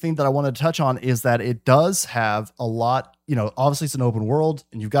really big thing that I wanted to touch on is that it does have a lot, obviously it's an open world,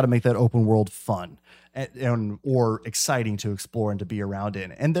 and you've got to make that open world fun or exciting to explore and to be around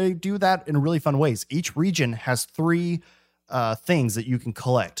in. And they do that in really fun ways. Each region has 3 things that you can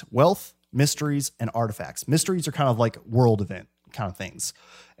collect: wealth, mysteries, and artifacts. Mysteries are kind of like world event kind of things.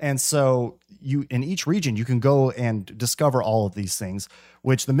 And so in each region, you can go and discover all of these things,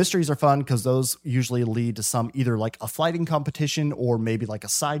 which the mysteries are fun because those usually lead to some either like a fighting competition or maybe like a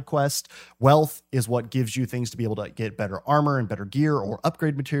side quest. Wealth is what gives you things to be able to get better armor and better gear or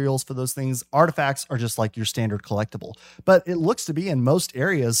upgrade materials for those things. Artifacts are just like your standard collectible, but it looks to be in most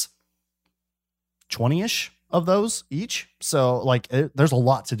areas 20-ish of those each. So like there's a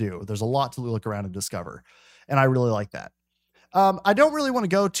lot to do. There's a lot to look around and discover. And I really like that. I don't really want to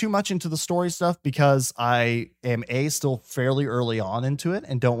go too much into the story stuff because I am still fairly early on into it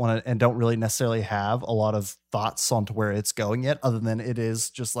and don't really necessarily have a lot of thoughts onto where it's going yet, other than it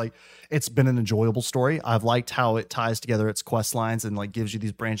is just like, it's been an enjoyable story. I've liked how it ties together its quest lines and like gives you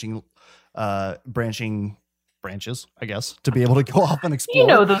these branching branches, I guess, to be able to go off and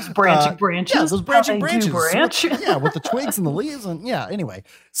explore. Those branching branches. Yeah, those branching How they do branches. branch. With the twigs and the leaves anyway.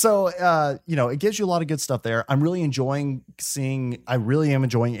 So, it gives you a lot of good stuff there. I really am enjoying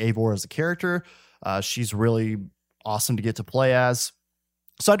Eivor as a character. She's really awesome to get to play as.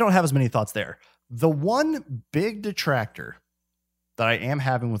 So I don't have as many thoughts there. The one big detractor that I am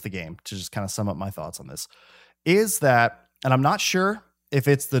having with the game, to just kind of sum up my thoughts on this, is that, and I'm not sure if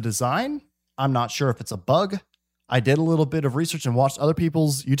it's the design, I'm not sure if it's a bug. I did a little bit of research and watched other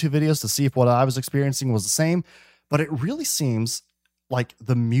people's YouTube videos to see if what I was experiencing was the same, but it really seems like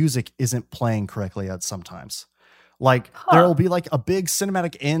the music isn't playing correctly at sometimes. Like there will be like a big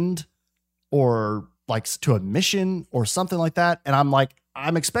cinematic end or like to a mission or something like that. And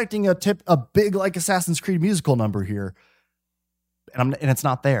I'm expecting a big like Assassin's Creed musical number here. And it's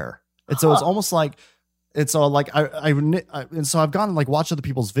not there. And so it's almost like, and so like and so I've gone and like watched other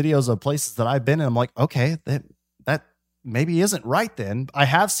people's videos of places that I've been, and I'm like, okay, maybe isn't right then. I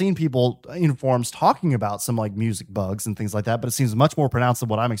have seen people in forums talking about some like music bugs and things like that, but it seems much more pronounced than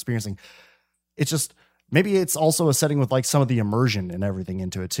what I'm experiencing. It's just, maybe it's also a setting with like some of the immersion and everything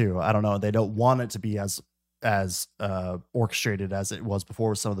into it too. I don't know. They don't want it to be as orchestrated as it was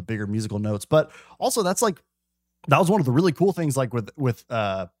before with some of the bigger musical notes, but also that was one of the really cool things, like with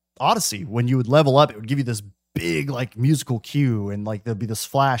Odyssey, when you would level up, it would give you this big like musical cue, and like there'd be this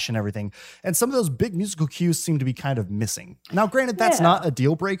flash and everything. And some of those big musical cues seem to be kind of missing. Now, granted, that's not a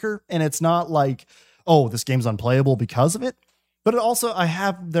deal breaker, and it's not like, oh, this game's unplayable because of it. But it also,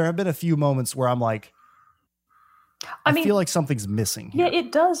 there have been a few moments where I'm like, I feel like something's missing here. Yeah,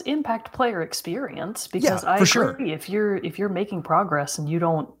 it does impact player experience, because I agree. Sure. If you're making progress and you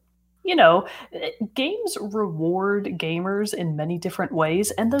don't, games reward gamers in many different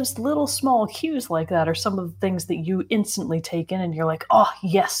ways, and those little small cues like that are some of the things that you instantly take in, and you're like, oh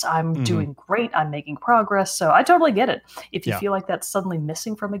yes, I'm doing great, I'm making progress. So I totally get it. If you feel like that's suddenly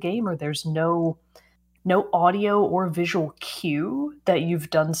missing from a game, or there's no audio or visual cue that you've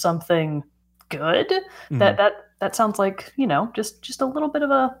done something good, that sounds like, just a little bit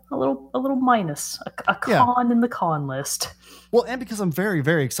of a little minus, a con in the con list. Well, and because I'm very,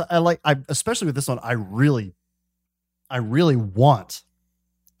 very excited, especially with this one, I really want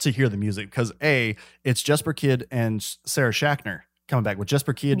to hear the music, because it's Jesper Kyd and Sarah Schachner coming back. With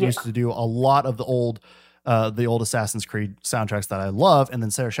Jesper Kyd used to do a lot of the old Assassin's Creed soundtracks that I love, and then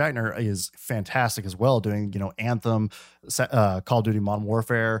Sarah Schachner is fantastic as well, doing Anthem, Call of Duty Modern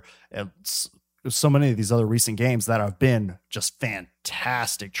Warfare, and so many of these other recent games that have been just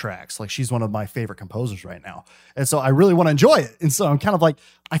fantastic tracks. Like, she's one of my favorite composers right now. And so I really want to enjoy it. And so I'm kind of like,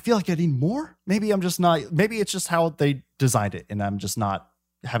 I feel like I need more. Maybe it's just how they designed it, and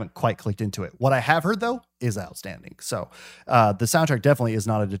haven't quite clicked into it. What I have heard though is outstanding. So the soundtrack definitely is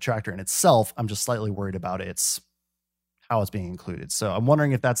not a detractor in itself. I'm just slightly worried about how it's being included. So I'm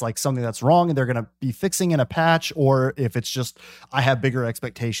wondering if that's like something that's wrong and they're going to be fixing in a patch, or if it's just, I have bigger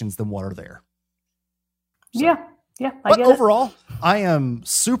expectations than what are there. So. Yeah. But overall, I am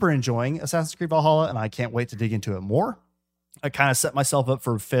super enjoying Assassin's Creed Valhalla, and I can't wait to dig into it more. I kind of set myself up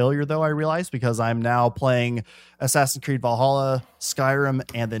for failure, though, I realized, because I'm now playing Assassin's Creed Valhalla, Skyrim,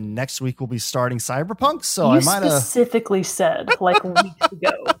 and then next week we'll be starting Cyberpunk. So you specifically said like weeks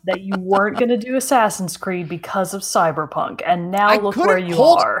ago that you weren't going to do Assassin's Creed because of Cyberpunk, and now look where you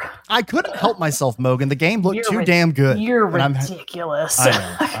are. I couldn't help myself, Mogan. The game looked too damn good. You're ridiculous.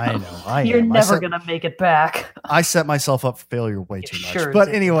 I know. You're never going to make it back. I set myself up for failure way too much. But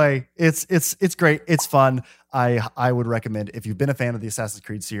anyway, it's great. It's fun. I would recommend, if you've been a fan of the Assassin's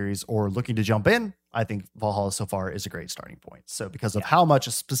Creed series or looking to jump in, I think Valhalla so far is a great starting point. So because of how much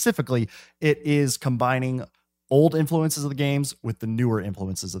specifically it is combining old influences of the games with the newer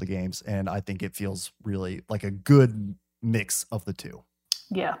influences of the games. And I think it feels really like a good mix of the two.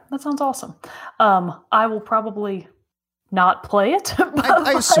 Yeah, that sounds awesome. I will probably not play it.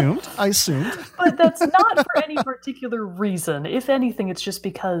 I assumed. But that's not for any particular reason. If anything, it's just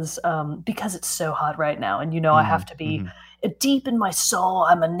because it's so hot right now. And, I have to be deep in my soul.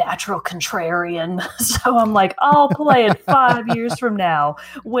 I'm a natural contrarian. So I'm like, I'll play it 5 years from now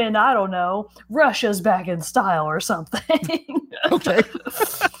when, I don't know, Russia's back in style or something. Okay.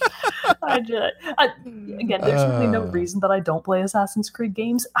 Again, there's really no reason that I don't play Assassin's Creed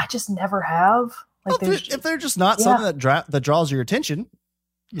games. I just never have. Like, if they're just not something that draws your attention,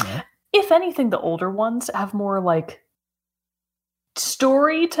 If anything, the older ones have more like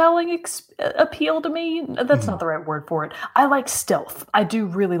storytelling appeal to me. That's not the right word for it. I like stealth. I do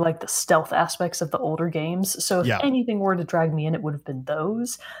really like the stealth aspects of the older games. So if anything were to drag me in, it would have been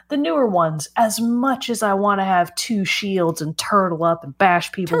those. The newer ones, as much as I want to have 2 shields and turtle up and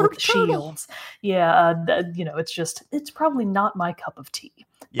bash people with the shields, it's probably not my cup of tea.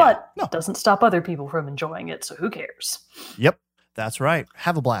 But it doesn't stop other people from enjoying it, so who cares? Yep, that's right.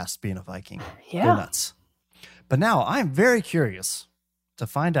 Have a blast being a Viking. Yeah. Go nuts. But now I'm very curious to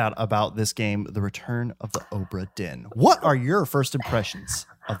find out about this game, The Return of the Obra Dinn. What are your first impressions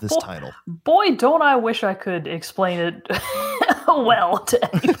of this title? Boy, don't I wish I could explain it well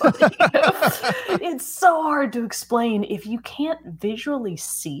to anybody. It's so hard to explain if you can't visually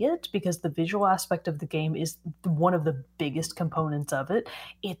see it, because the visual aspect of the game is one of the biggest components of it.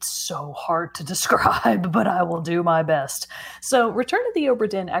 It's so hard to describe, but I will do my best. So Return of the Obra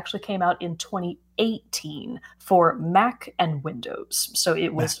Dinn actually came out in 2018 for Mac and Windows. So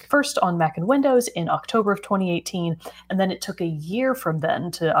it was first on Mac and Windows in October of 2018, and then it took a year from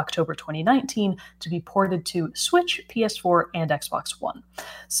then to October 2019 to be ported to Switch, PS4, and Xbox One.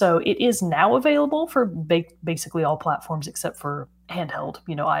 So it is now available for basically all platforms except for handheld,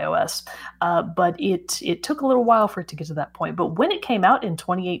 iOS. But it took a little while for it to get to that point. But when it came out in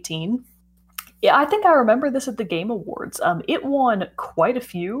 2018, yeah, I think I remember this at the Game Awards. It won quite a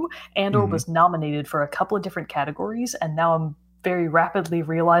few and/or Mhm. was nominated for a couple of different categories, and now I'm very rapidly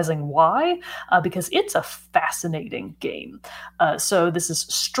realizing why, because it's a fascinating game. So this is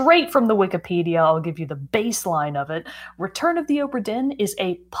straight from the Wikipedia. I'll give you the baseline of it. Return of the Obra Dinn is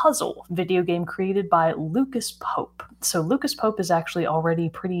a puzzle video game created by Lucas Pope. So Lucas Pope is actually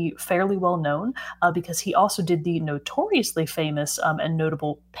already fairly well known because he also did the notoriously famous and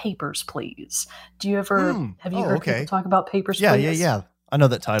notable Papers, Please. Have you Oh, heard people okay. talk about Papers, Yeah, Please? yeah. I know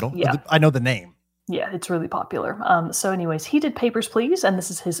that title. Yeah. I know the name. Yeah, it's really popular. So anyways, he did Papers, Please, and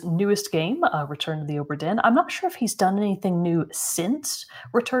this is his newest game, Return of the Obra Dinn. I'm not sure if he's done anything new since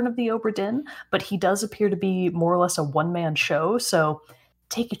Return of the Obra Dinn, but he does appear to be more or less a one-man show, so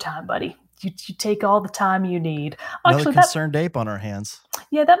take your time, buddy. You take all the time you need. Another Actually, Concerned Ape on our hands.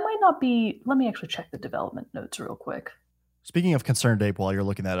 that might not be... Let me actually check the development notes real quick. Speaking of Concerned Ape, while you're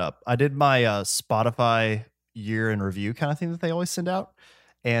looking that up, I did my Spotify year in review kind of thing that they always send out,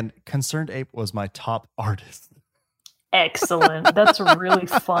 and Concerned Ape was my top artist. Excellent. That's really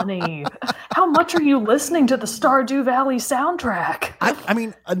funny. How much are you listening to the Stardew Valley soundtrack? I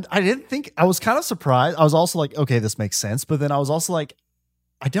mean, I didn't think, I was kind of surprised. I was also like, okay, this makes sense. But then I was also like,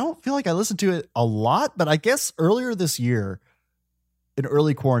 I don't feel like I listened to it a lot, but I guess earlier this year, in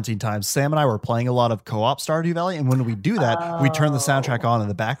early quarantine times, Sam and I were playing a lot of co-op Stardew Valley. And when we do that, we turn the soundtrack on in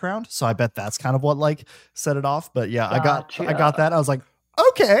the background. So I bet that's kind of what like set it off. But yeah, Gotcha. I got that. I was like,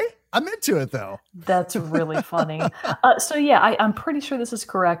 okay, I'm into it though. That's really funny. So yeah, I'm pretty sure this is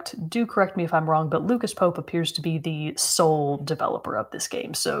correct. Do correct me if I'm wrong, but Lucas Pope appears to be the sole developer of this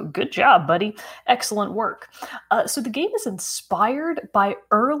game. So good job, buddy. Excellent work. So the game is inspired by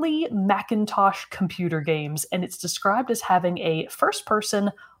early Macintosh computer games, and it's described as having a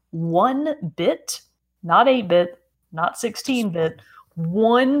first-person 1-bit, not 8-bit, not 16-bit,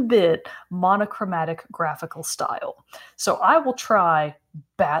 1-bit monochromatic graphical style. So I will try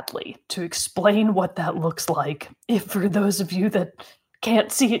badly to explain what that looks like, if for those of you that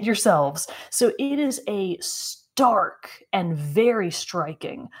can't see it yourselves. So it is a stark and very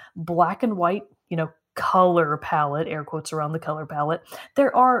striking black and white, color palette, air quotes around the color palette.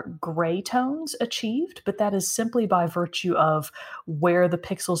 There are gray tones achieved, but that is simply by virtue of where the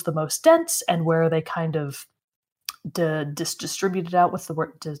pixel's the most dense and where they kind of distributed out. What's the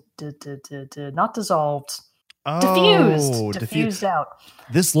word? Not dissolved. Diffused out.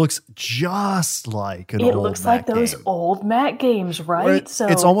 This looks just like it looks like those old Mac games, right? So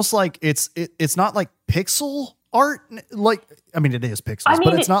it's almost like it's not like pixel art. Like, I mean, it is pixels,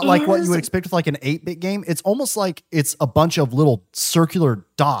 but it's not like what you would expect with like an 8-bit game. It's almost like it's a bunch of little circular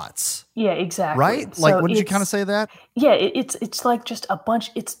dots. Yeah, exactly. Right? So like, wouldn't you kind of say that? Yeah, it's like just a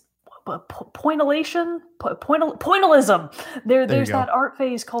bunch. It's pointillism. There's that art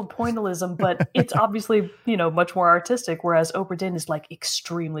phase called pointillism, but it's obviously much more artistic. Whereas Obra Dinn is like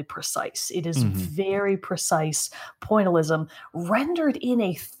extremely precise. It is very precise pointillism rendered in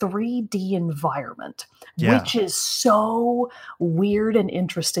a 3D environment, which is so weird and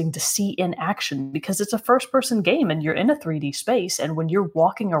interesting to see in action because it's a first-person game and you're in a 3D space. And when you're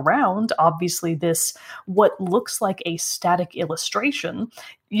walking around, obviously this what looks like a static illustration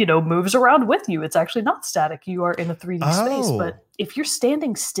moves around with you. It's actually not static. You are in a 3D space. But if you're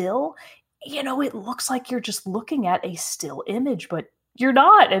standing still, it looks like you're just looking at a still image, but you're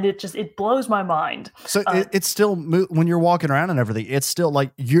not. And it blows my mind. So it's still, when you're walking around and everything, it's still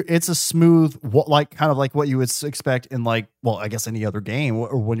like it's a smooth, kind of like what you would expect in like, well, I guess any other game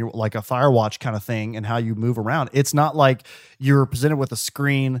or when you're like a Firewatch kind of thing and how you move around. It's not like you're presented with a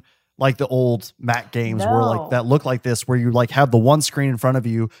screen like the old Mac games where like that look like this, where you like have the one screen in front of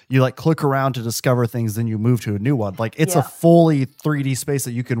you, you like click around to discover things, then you move to a new one. Like it's a fully 3D space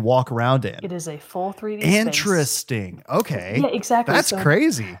that you can walk around in. It is a full 3D Interesting. Space. Okay. Yeah, exactly. That's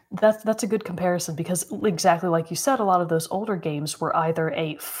crazy. That's a good comparison because exactly like you said, a lot of those older games were either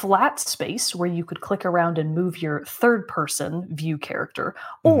a flat space where you could click around and move your third person view character,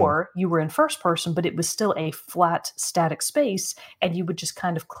 or you were in first person, but it was still a flat static space and you would just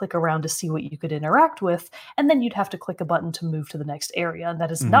kind of click around to see what you could interact with, and then you'd have to click a button to move to the next area. And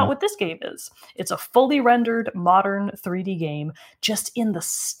that is not what this game is. It's a fully rendered modern 3D game, just in the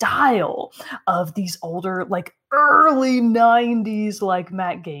style of these older, like early 90s like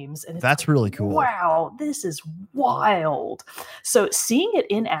Mac games. And that's really cool. Wow, this is wild. So seeing it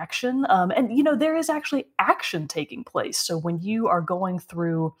in action, and there is actually action taking place. So when you are going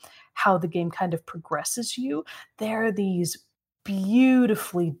through how the game kind of progresses you, there are these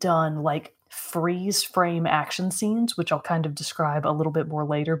beautifully done like freeze frame action scenes, which I'll kind of describe a little bit more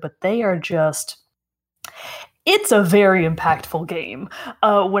later, but they are just... It's a very impactful game.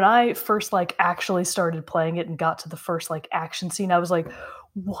 When I first actually started playing it and got to the first action scene, I was like,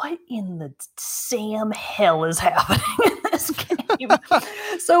 what in the Sam hell is happening in this game?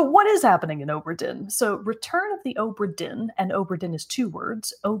 So what is happening in Obra Dinn? So Return of the Obra Dinn, and Obra Dinn is 2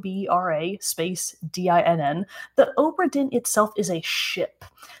 words, O-B-R-A space D-I-N-N. The Obra Dinn itself is a ship.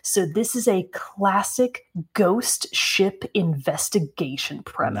 So this is a classic ghost ship investigation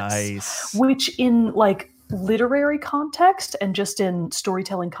premise. Nice. Which in literary context and just in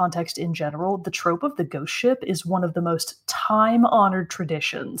storytelling context in general, the trope of the ghost ship is one of the most time-honored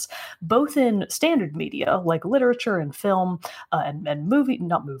traditions, both in standard media like literature and film and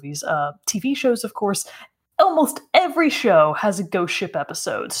TV shows, of course. Almost every show has a ghost ship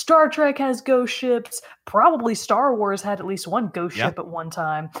episode. Star Trek has ghost ships. Probably Star Wars had at least one ghost ship at one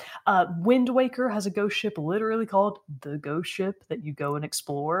time. Wind Waker has a ghost ship literally called the Ghost Ship that you go and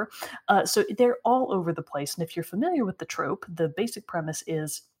explore. So they're all over the place. And if you're familiar with the trope, the basic premise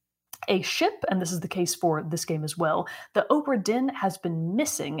is a ship, and this is the case for this game as well. The Obra Dinn has been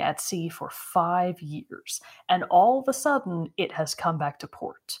missing at sea for 5 years. And all of a sudden, it has come back to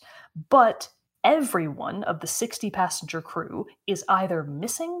port. But everyone of the 60-passenger crew is either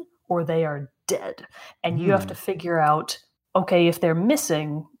missing or they are dead. And you have to figure out, okay, if they're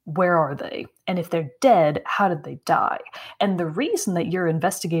missing, where are they? And if they're dead, how did they die? And the reason that you're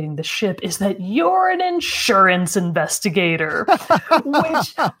investigating the ship is that you're an insurance investigator,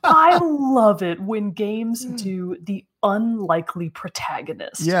 which I love it when games do the unlikely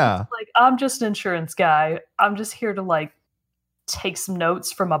protagonist. Yeah. I'm just an insurance guy. I'm just here to take some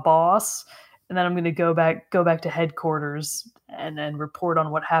notes from my boss. And then I'm going to go back to headquarters and then report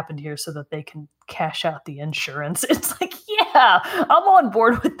on what happened here so that they can cash out the insurance. It's yeah, I'm on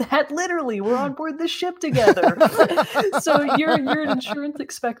board with that. Literally, we're on board this ship together. So you're an insurance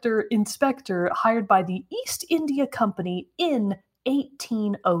inspector hired by the East India Company in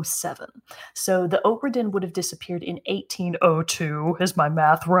 1807. So the Obra Dinn would have disappeared in 1802. Is my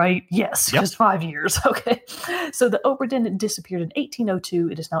math right? Yes, just 5 years. Okay. So the Obra Dinn disappeared in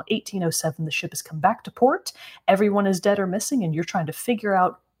 1802. It is now 1807. The ship has come back to port. Everyone is dead or missing, and you're trying to figure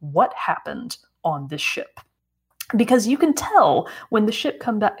out what happened on this ship. Because you can tell when the ship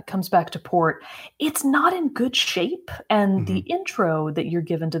comes back to port, it's not in good shape. And the intro that you're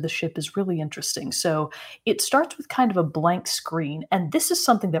given to the ship is really interesting. So it starts with kind of a blank screen. And this is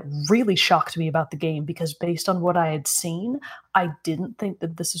something that really shocked me about the game, because based on what I had seen, I didn't think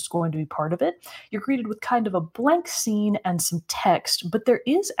that this is going to be part of it. You're greeted with kind of a blank scene and some text, but there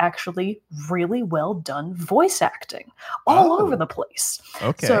is actually really well done voice acting all over the place.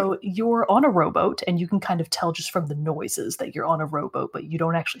 Okay. So you're on a rowboat, and you can kind of tell just from the noises that you're on a rowboat, but you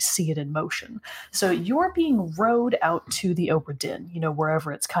don't actually see it in motion. So you're being rowed out to the Obra Dinn,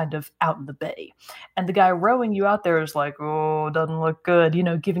 wherever it's kind of out in the bay. And the guy rowing you out there is like, oh, doesn't look good,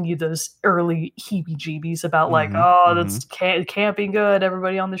 giving you those early heebie-jeebies about that's can't be good.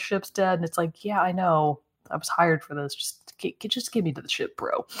 Everybody on the ship's dead. And it's like, yeah, I know. I was hired for this. Just give me to the ship,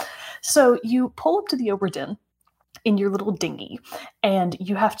 bro. So you pull up to the Obra Dinn in your little dinghy, and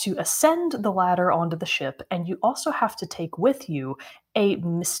you have to ascend the ladder onto the ship, and you also have to take with you a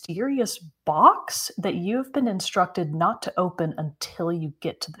mysterious box that you've been instructed not to open until you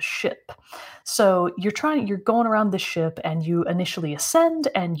get to the ship. So you're going around the ship, and you initially ascend,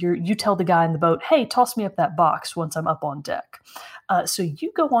 and you tell the guy in the boat, hey, toss me up that box once I'm up on deck. So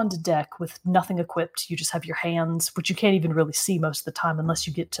you go onto deck with nothing equipped. You just have your hands, which you can't even really see most of the time unless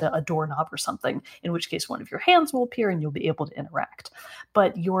you get to a doorknob or something, in which case one of your hands will appear and you'll be able to interact.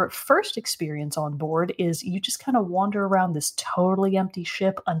 But your first experience on board is you just kind of wander around this totally empty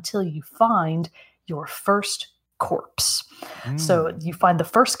ship until you find your first corpse. So you find the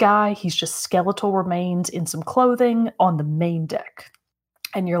first guy. He's just skeletal remains in some clothing on the main deck.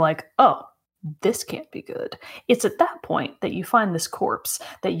 And you're like, oh, this can't be good. It's at that point that you find this corpse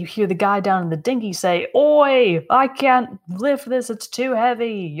that you hear the guy down in the dinghy say, oi, I can't lift this. It's too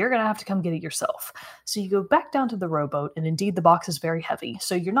heavy. You're going to have to come get it yourself. So you go back down to the rowboat, and indeed the box is very heavy.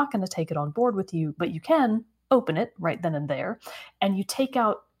 So you're not going to take it on board with you, but you can open it right then and there. And you take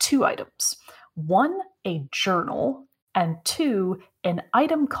out 2 items. 1, a journal, and 2, an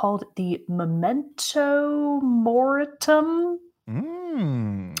item called the Memento Moritum.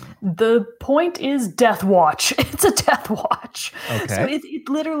 The point is Death Watch. It's a Death Watch. Okay. So it's It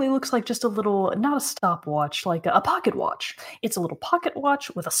literally looks like just a little, not a stopwatch, like a pocket watch. It's a little pocket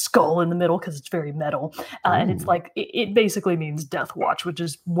watch with a skull in the middle because it's very metal. And it's like, it basically means death watch, which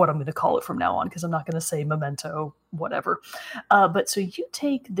is what I'm going to call it from now on because I'm not going to say memento, whatever. But so you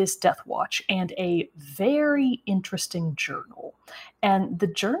take this death watch and a very interesting journal. And the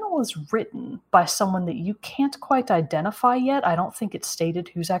journal is written by someone that you can't quite identify yet. I don't think it's stated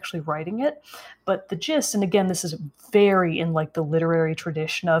who's actually writing it. But the gist, and again, this is very in like the literary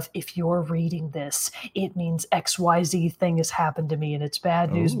tradition of if you're reading this, it means XYZ thing has happened to me and it's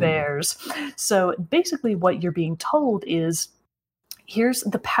bad news bears. So basically what you're being told is, here's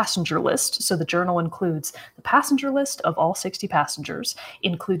the passenger list. So the journal includes the passenger list of all 60 passengers,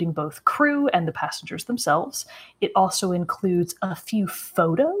 including both crew and the passengers themselves. It also includes a few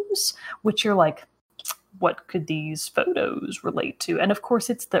photos, which you're like, what could these photos relate to? And of course,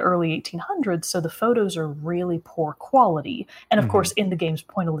 it's the early 1800s, so the photos are really poor quality. And of course, in the game's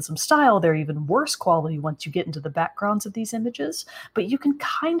pointillism style, they're even worse quality once you get into the backgrounds of these images. But you can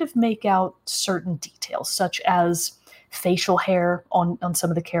kind of make out certain details, such as facial hair on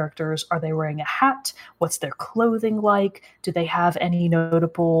some of the characters. Are they wearing a hat? What's their clothing like? Do they have any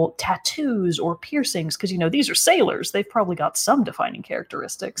notable tattoos or piercings? Because, these are sailors. They've probably got some defining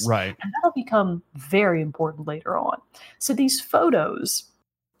characteristics. Right. And that'll become very important later on. So these photos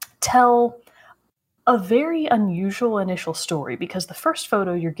tell a very unusual initial story because the first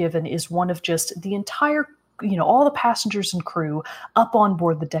photo you're given is one of just the entire all the passengers and crew up on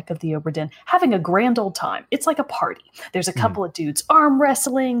board the deck of the Oberdin having a grand old time. It's like a party. There's a couple of dudes arm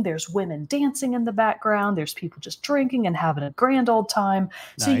wrestling. There's women dancing in the background. There's people just drinking and having a grand old time.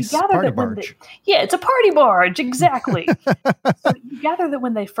 So Nice. you gather Party that when barge. it's a party barge. Exactly. So you gather that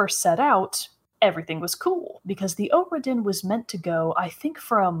when they first set out, everything was cool because the Oberdin was meant to go, I think,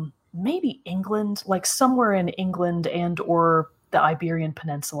 from maybe England, like somewhere in England and or the Iberian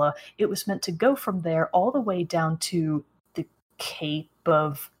Peninsula. It was meant to go from there all the way down to the Cape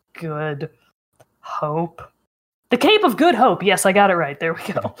of Good Hope. The Cape of Good Hope. Yes, I got it right. There we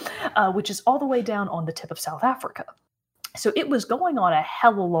go. Which is all the way down on the tip of South Africa. So it was going on a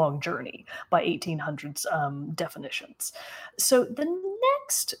hella long journey by 1800s definitions. So the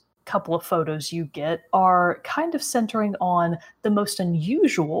next couple of photos you get are kind of centering on the most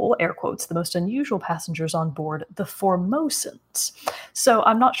unusual, air quotes, the most unusual passengers on board, the Formosans. So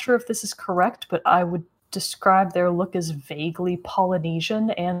I'm not sure if this is correct, but I would describe their look as vaguely Polynesian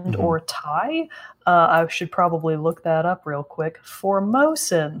and or Thai. I should probably look that up real quick.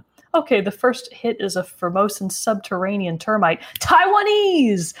 Formosan. Okay, the first hit is a Formosan subterranean termite.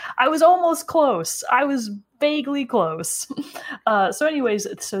 Taiwanese! I was almost close. I was vaguely close.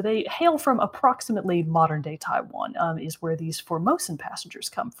 So they hail from approximately modern-day Taiwan, is where these Formosan passengers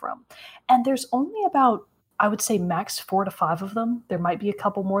come from. And there's only about, I would say, max 4 to 5 of them. There might be a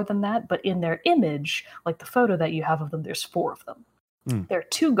couple more than that, but in their image, like the photo that you have of them, there's 4 of them. There are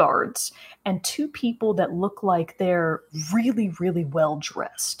 2 guards and 2 people that look like they're really, really well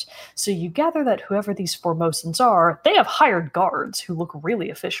dressed. So you gather that whoever these Formosans are, they have hired guards who look really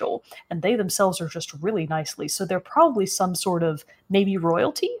official, and they themselves are just really nicely. So they're probably some sort of maybe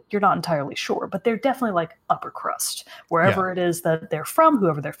royalty. You're not entirely sure, but they're definitely like upper crust. Wherever it is that they're from,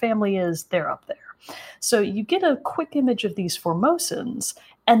 whoever their family is, they're up there. So you get a quick image of these Formosans,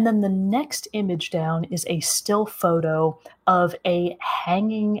 and then the next image down is a still photo of a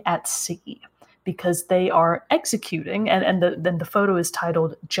hanging at sea because they are executing, and then the photo is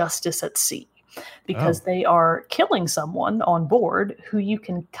titled Justice at Sea because they are killing someone on board who you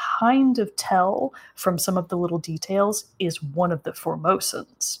can kind of tell from some of the little details is one of the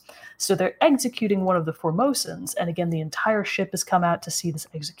Formosans. So they're executing one of the Formosans, and again, the entire ship has come out to see this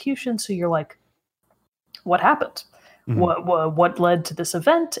execution, so you're like, what happened? What led to this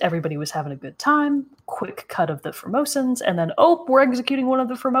event? Everybody was having a good time. Quick cut of the Formosans, and then, we're executing one of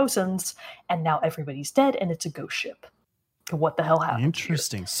the Formosans, and now everybody's dead, and it's a ghost ship. What the hell happened?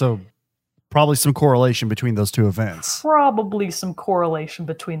 Interesting. So probably some correlation between those 2 events. Probably some correlation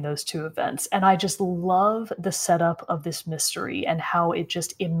between those 2 events. And I just love the setup of this mystery and how it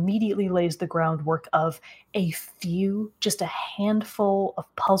just immediately lays the groundwork of just a handful of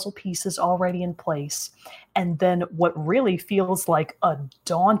puzzle pieces already in place. And then what really feels like a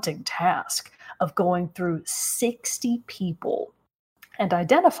daunting task of going through 60 people and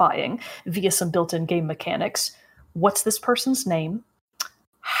identifying via some built-in game mechanics, what's this person's name?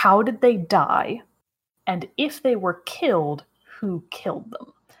 How did they die? And if they were killed, who killed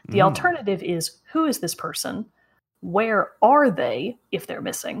them? The alternative is, who is this person? where are they if they're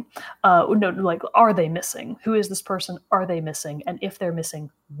missing? No, like, are they missing? Who is this person? Are they missing? And if they're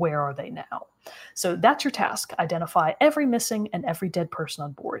missing, where are they now? So that's your task. Identify every missing and every dead person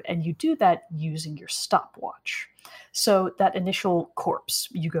on board. And you do that using your stopwatch. So that initial corpse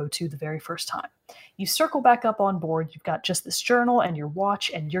you go to the very first time, you circle back up on board. You've got just this journal and your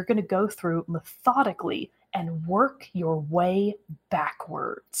watch, and you're going to go through methodically and work your way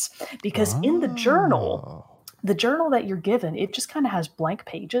backwards. Because in the journal that you're given, it just kind of has blank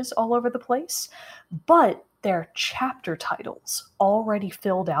pages all over the place, but there are chapter titles already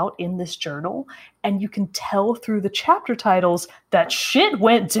filled out in this journal, and you can tell through the chapter titles that shit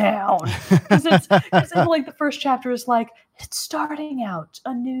went down. Because it's like the first chapter is like, it's starting out,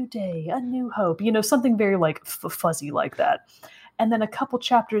 a new day, a new hope, something very like fuzzy like that. And then a couple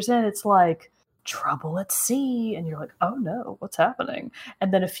chapters in, it's like, trouble at sea, and you're like, oh no, what's happening?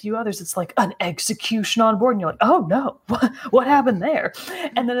 And then a few others, it's like an execution on board, and you're like, oh no, what happened there?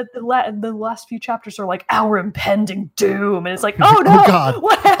 And then at the last few chapters are like, our impending doom, and it's like, oh no, oh god,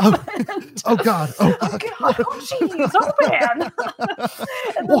 what happened? Oh god, oh god, oh jeez, oh man.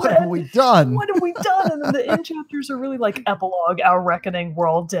 What have we done? What have we done? And then the end chapters are really like epilogue, our reckoning, we're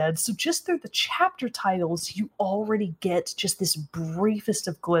all dead. So just through the chapter titles, you already get just this briefest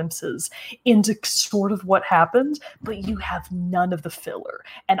of glimpses into sort of what happened, but you have none of the filler.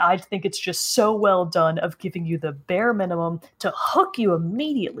 And I think it's just so well done of giving you the bare minimum to hook you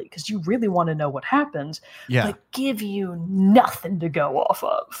immediately, because you really want to know what happened, but give you nothing to go off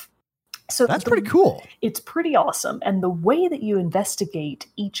of. So that's pretty cool. It's pretty awesome. And the way that you investigate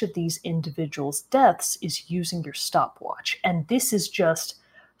each of these individuals' deaths is using your stopwatch. And this is just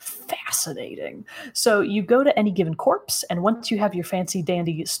fascinating. So you go to any given corpse, and once you have your fancy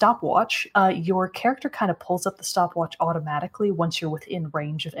dandy stopwatch, your character kind of pulls up the stopwatch automatically once you're within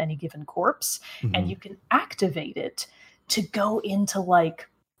range of any given corpse, and you can activate it to go into like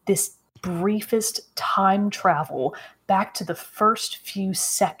this briefest time travel back to the first few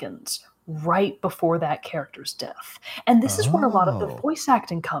seconds right before that character's death. And this is where a lot of the voice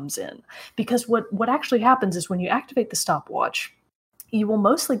acting comes in, because what actually happens is when you activate the stopwatch, you will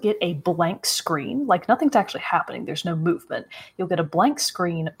mostly get a blank screen, like nothing's actually happening. There's no movement. You'll get a blank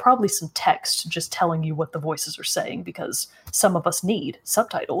screen, probably some text just telling you what the voices are saying, because some of us need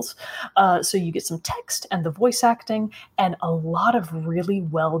subtitles. So you get some text and the voice acting and a lot of really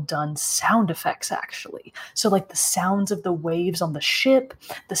well done sound effects, actually. So like the sounds of the waves on the ship,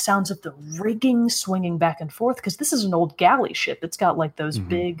 the sounds of the rigging swinging back and forth, because this is an old galley ship. It's got like those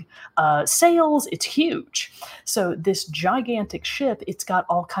big sails. It's huge. So this gigantic ship, it's got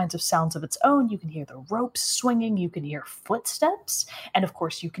all kinds of sounds of its own. You can hear the ropes swinging, you can hear footsteps, and of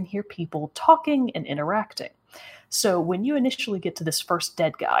course you can hear people talking and interacting. So when you initially get to this first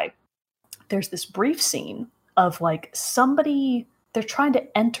dead guy, there's this brief scene of like somebody, they're trying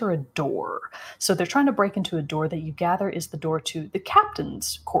to enter a door. So they're trying to break into a door that you gather is the door to the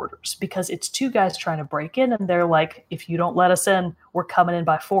captain's quarters, because it's two guys trying to break in, and they're like, if you don't let us in, we're coming in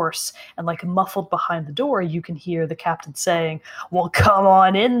by force. And like muffled behind the door, you can hear the captain saying, well, come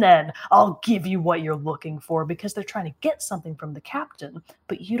on in then. I'll give you what you're looking for, because they're trying to get something from the captain,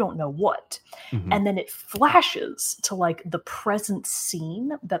 but you don't know what. And then it flashes to like the present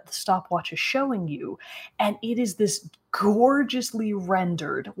scene that the stopwatch is showing you. And it is this gorgeously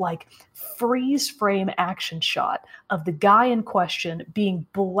rendered, like freeze frame action shot of the guy in question being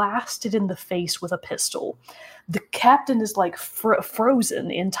blasted in the face with a pistol. The captain is like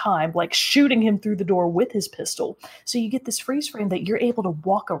frozen in time, like shooting him through the door with his pistol. So you get this freeze frame that you're able to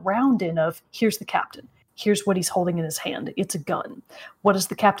walk around in of, here's the captain. Here's what he's holding in his hand. It's a gun. What does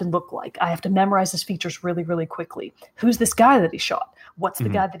the captain look like? I have to memorize his features really, really quickly. Who's this guy that he shot? What's the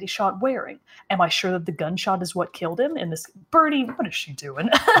guy that he shot wearing? Am I sure that the gunshot is what killed him? And this Birdie, what is she doing?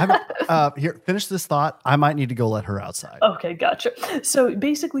 Here, finish this thought. I might need to go let her outside. Okay, gotcha. So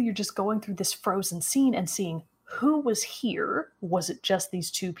basically you're just going through this frozen scene and seeing who was here. Was it just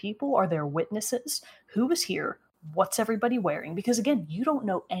these two people? Are there witnesses? Who was here? What's everybody wearing? Because again, you don't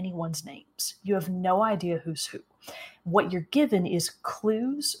know anyone's names. You have no idea who's who. What you're given is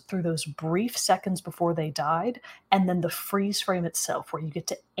clues through those brief seconds before they died, and then the freeze frame itself where you get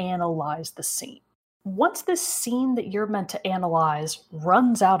to analyze the scene. Once this scene that you're meant to analyze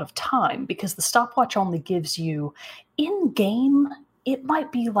runs out of time, because the stopwatch only gives you in-game, it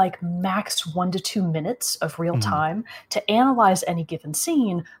might be like max 1 to 2 minutes of real time to analyze any given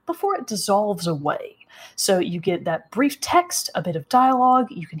scene before it dissolves away. So you get that brief text, a bit of dialogue,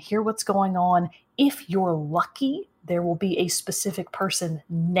 you can hear what's going on. If you're lucky, there will be a specific person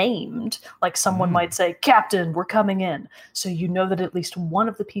named, like someone might say, Captain, we're coming in. So you know that at least one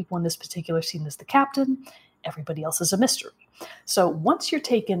of the people in this particular scene is the captain. everybody else is a mystery. So once you're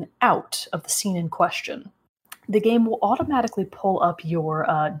taken out of the scene in question, the game will automatically pull up your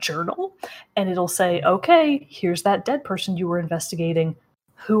journal, and it'll say, okay, here's that dead person you were investigating.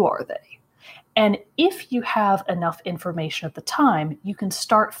 Who are they? And if you have enough information at the time, you can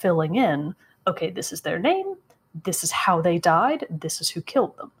start filling in, okay, this is their name, this is how they died, this is who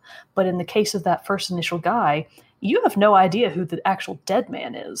killed them. But in the case of that first initial guy, you have no idea who the actual dead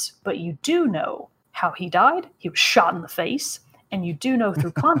man is, but you do know how he died. He was shot in the face. And you do know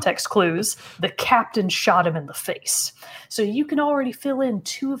through context clues, the captain shot him in the face. So you can already fill in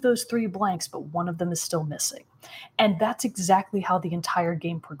 2 of those 3 blanks, but one of them is still missing. And that's exactly how the entire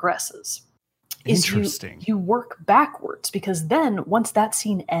game progresses. Interesting. You work backwards, because then once that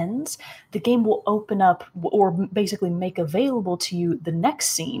scene ends, the game will open up or basically make available to you the next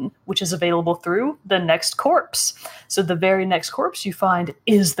scene, which is available through the next corpse. So the very next corpse you find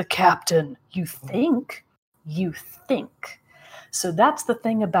is the captain. You think. So that's the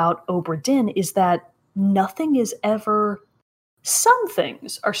thing about Obra Dinn, is that nothing is ever... Some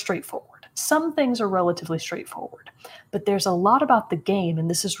things are straightforward. Some things are relatively straightforward. But there's a lot about the game, and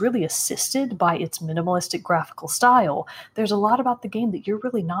this is really assisted by its minimalistic graphical style. There's a lot about the game that you're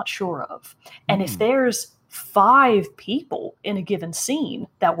really not sure of. And if there's 5 people in a given scene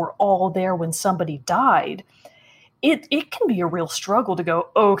that were all there when somebody died, it can be a real struggle to go,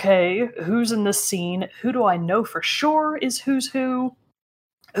 okay, who's in this scene? Who do I know for sure is who's who?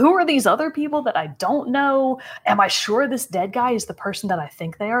 Who are these other people that I don't know? Am I sure this dead guy is the person that I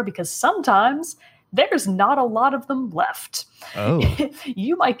think they are? Because sometimes there's not a lot of them left. Oh.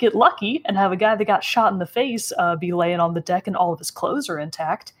 You might get lucky and have a guy that got shot in the face be laying on the deck and all of his clothes are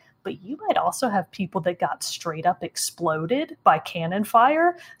intact. But you might also have people that got straight up exploded by cannon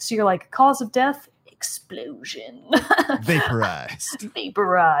fire. So you're like, cause of death? Explosion.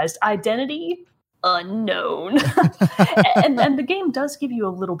 Vaporized. Identity? Unknown. and the game does give you a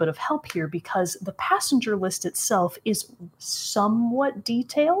little bit of help here, because the passenger list itself is somewhat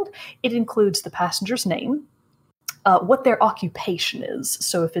detailed. It includes the passenger's name, what their occupation is.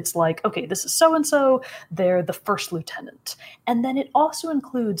 So if it's like, okay, this is so-and-so, they're the first lieutenant. And then it also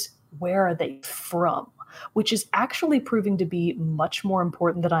includes where are they from, which is actually proving to be much more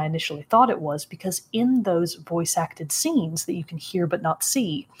important than I initially thought it was, because in those voice-acted scenes that you can hear but not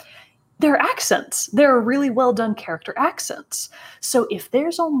see, they're accents. They're really well done character accents. So if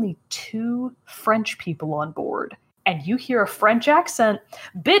there's only 2 French people on board and you hear a French accent,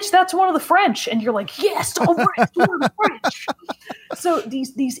 bitch, that's one of the French. And you're like, yes, all right, one of the French. So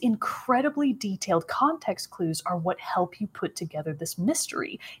these incredibly detailed context clues are what help you put together this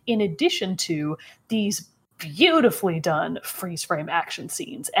mystery, in addition to these beautifully done freeze frame action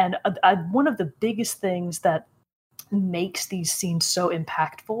scenes. And one of the biggest things that makes these scenes so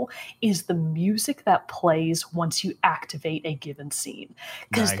impactful is the music that plays once you activate a given scene,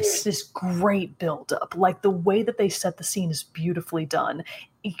 because there's this great buildup. Like, the way that they set the scene is beautifully done,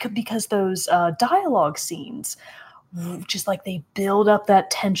 because those dialogue scenes, just like, they build up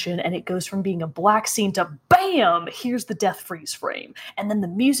that tension, and it goes from being a black scene to bam, here's the death freeze frame, and then the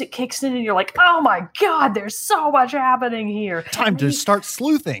music kicks in and you're like, oh my god, there's so much happening here. Time to start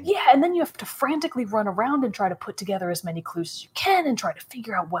sleuthing. Yeah, and then you have to frantically run around and try to put together as many clues as you can and try to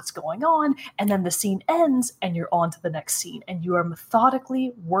figure out what's going on, and then the scene ends and you're on to the next scene, and you are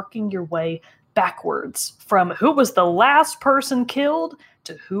methodically working your way backwards from who was the last person killed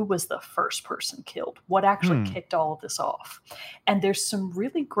to who was the first person killed, what actually kicked all of this off. And there's some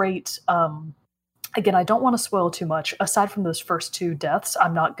really great, again, I don't want to spoil too much. Aside from those first 2 deaths,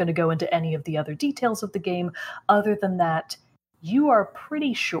 I'm not going to go into any of the other details of the game, other than that you are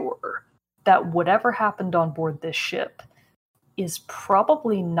pretty sure that whatever happened on board this ship is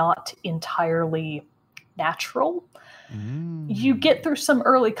probably not entirely natural. You get through some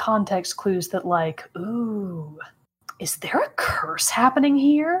early context clues that, like, ooh, is there a curse happening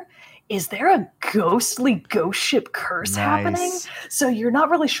here? Is there a ghostly ghost ship curse happening? So you're not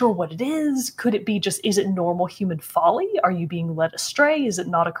really sure what it is. Could it be just, is it normal human folly? Are you being led astray? Is it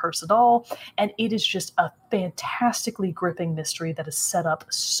not a curse at all? And it is just a fantastically gripping mystery that is set up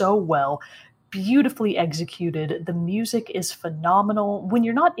so well, beautifully executed. The music is phenomenal. When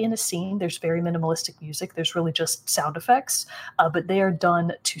you're not in a scene, there's very minimalistic music. There's really just sound effects, but they are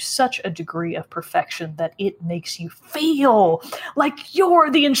done to such a degree of perfection that it makes you feel like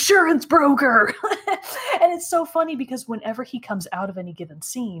you're the insurance broker. And it's so funny, because whenever he comes out of any given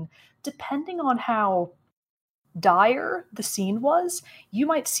scene, depending on how dire the scene was, you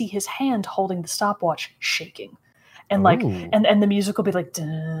might see his hand holding the stopwatch shaking. And like, Ooh. and the music will be like,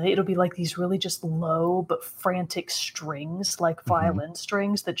 duh, it'll be like these really just low but frantic strings, like violin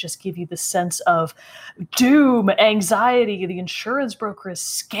strings that just give you the sense of doom, anxiety. The insurance broker is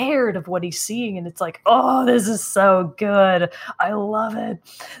scared of what he's seeing, and it's like, oh, this is so good. I love it.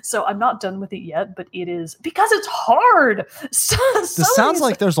 So I'm not done with it yet, but it is, because it's hard. So This sounds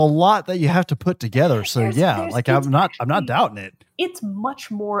like there's a lot that you have to put together. So I'm not doubting it. It's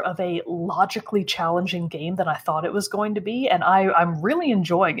much more of a logically challenging game than I thought it was going to be, and I'm really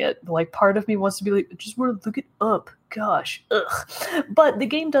enjoying it. Like, part of me wants to be like, I just want to look it up. Gosh, ugh. But the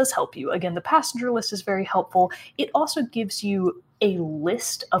game does help you. Again, the passenger list is very helpful. It also gives you a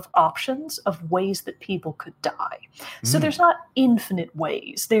list of options of ways that people could die. So there's not infinite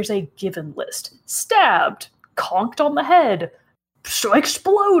ways. There's a given list. Stabbed, conked on the head,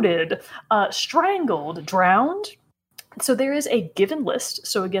 exploded, strangled, drowned. So there is a given list.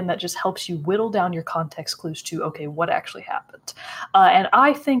 So again, that just helps you whittle down your context clues to, okay, what actually happened. And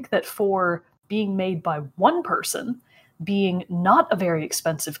I think that for being made by one person, being not a very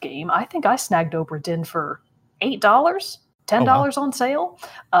expensive game, I think I snagged Obra Dinn for $8. $10 on sale.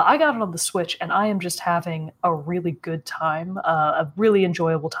 I got it on the Switch, and I am just having a really good time, a really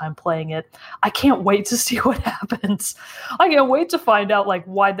enjoyable time playing it. I can't wait to see what happens. I can't wait to find out, like,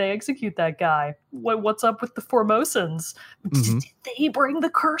 why they execute that guy. What's up with the Formosans? Did they bring the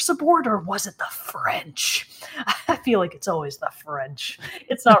curse aboard, or was it the French? I feel like it's always the French.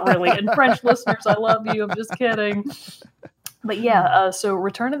 It's not really. And French listeners, I love you. I'm just kidding. But yeah, so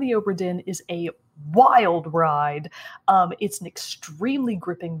Return of the Obra Dinn is a wild ride. It's an extremely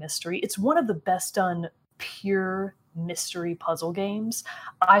gripping mystery. It's one of the best done pure mystery puzzle games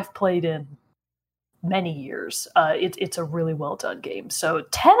I've played in many years. It's a really well done game. So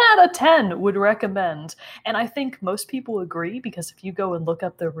 10 out of 10 would recommend. And I think most people agree, because if you go and look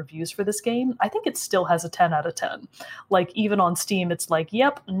up the reviews for this game, I think it still has a 10 out of 10. Like, even on Steam, it's like,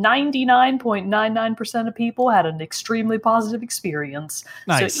 yep, 99.99% of people had an extremely positive experience.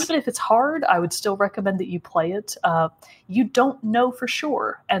 Nice. So even if it's hard, I would still recommend that you play it. You don't know for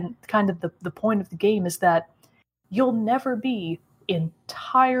sure. And kind of the point of the game is that you'll never be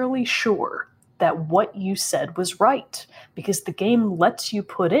entirely sure that what you said was right, because the game lets you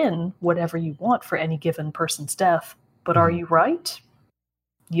put in whatever you want for any given person's death. But are you right?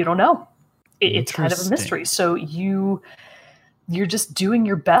 You don't know. It's kind of a mystery. So you're just doing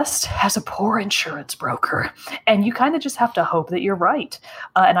your best as a poor insurance broker, and you kind of just have to hope that you're right.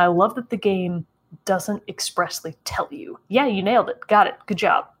 And I love that the game doesn't expressly tell you, yeah, you nailed it, got it, good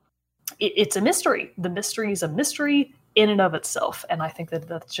job. It's a mystery. The mystery is a mystery in and of itself, and I think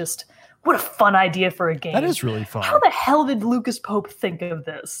that's just, what a fun idea for a game. That is really fun. How the hell did Lucas Pope think of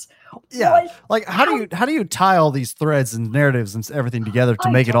this? Yeah. What? Like, how do you tie all these threads and narratives and everything together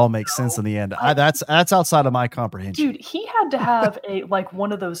to make it all make sense in the end? That's outside of my comprehension. Dude, he had to have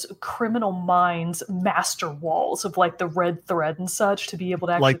one of those Criminal Minds master walls of like the red thread and such to be able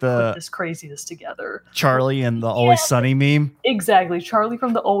to actually put this craziness together. Charlie and the Always Sunny meme. Exactly. Charlie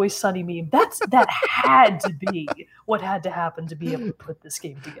from the Always Sunny meme. That had to be what had to happen to be able to put this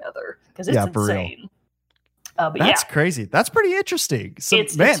game together, because it's insane. But that's crazy. That's pretty interesting. So,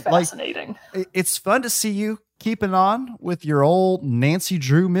 it's fascinating. It's fun to see you keeping on with your old Nancy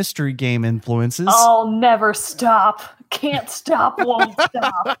Drew mystery game influences. I'll never stop. Can't stop, won't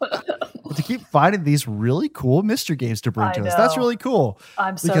stop. But to keep finding these really cool mystery games to bring to us. That's really cool.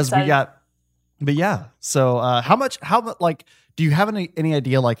 I'm so excited. So how much, do you have any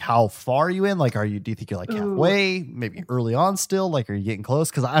idea like how far are you in? Like, do you think you're like halfway, maybe early on still? Like, are you getting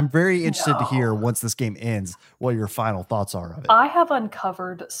close? Because I'm very interested to hear, once this game ends, what your final thoughts are of it. I have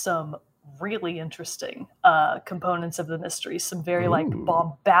uncovered some really interesting components of the mystery, some very like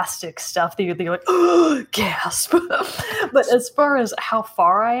bombastic stuff that you're like, oh, gasp. But as far as how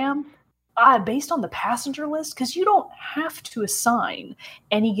far I am, based on the passenger list, because you don't have to assign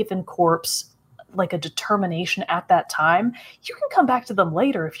any given corpse like a determination at that time. You can come back to them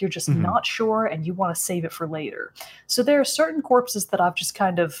later if you're just not sure and you want to save it for later. So there are certain corpses that I've just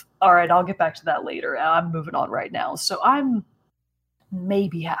kind of, all right, I'll get back to that later. I'm moving on right now. So I'm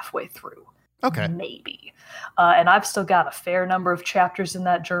maybe halfway through. Okay. Maybe. And I've still got a fair number of chapters in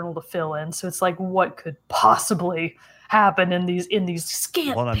that journal to fill in. So it's like, what could possibly happen in these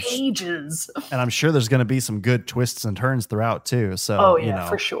scant pages? And I'm sure there's going to be some good twists and turns throughout too. So,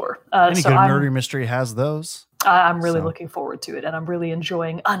 for sure. Any good murder mystery has those. I'm really looking forward to it, and I'm really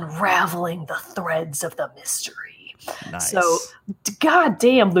enjoying unraveling the threads of the mystery. Nice. So,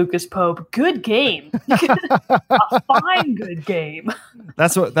 goddamn, Lucas Pope, good game. A fine, good game.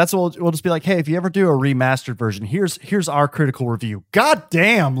 That's what we'll just be like, hey, if you ever do a remastered version, here's our critical review. God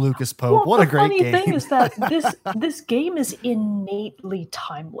damn, Lucas Pope, what a great game. The funny thing is that this game is innately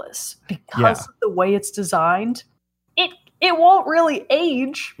timeless because of the way it's designed. It won't really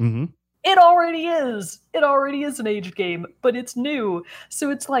age. Mm-hmm. It already is. It already is an aged game, but it's new. So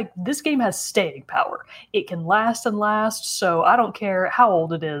it's like this game has staying power. It can last and last. So I don't care how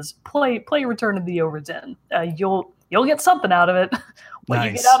old it is. Play Return of the Obra Dinn. You'll get something out of it. What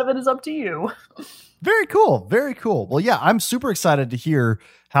you get out of it is up to you. Very cool. Very cool. Well, yeah, I'm super excited to hear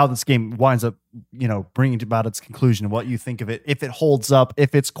how this game winds up, bringing about its conclusion and what you think of it. If it holds up,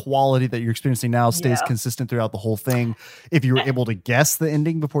 if its quality that you're experiencing now stays consistent throughout the whole thing. If you were able to guess the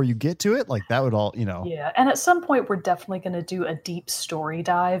ending before you get to it, like that would all, Yeah. And at some point, we're definitely going to do a deep story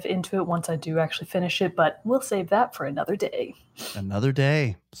dive into it once I do actually finish it, but we'll save that for another day. Another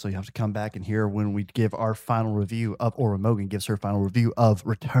day. So you have to come back and hear when we give our final review of, or Mogan gives her final review of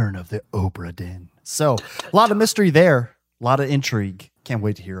Return of the Obra Dinn. So a lot of mystery there, a lot of intrigue. Can't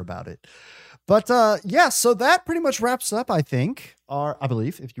wait to hear about it. But so that pretty much wraps up, I think, I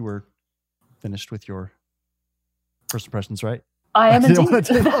believe, if you were finished with your first impressions, right? I am indeed.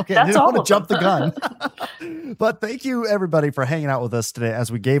 That's all. Want to jump the gun. But thank you, everybody, for hanging out with us today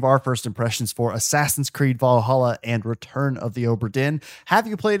as we gave our first impressions for Assassin's Creed Valhalla and Return of the Obra Dinn. Have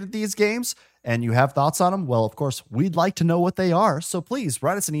you played these games and you have thoughts on them? Well, of course, we'd like to know what they are. So please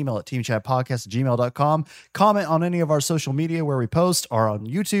write us an email at teamchatpodcast@gmail.com. Comment on any of our social media where we post, or on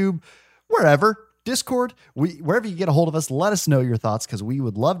YouTube, wherever. Discord, wherever you get a hold of us, let us know your thoughts because we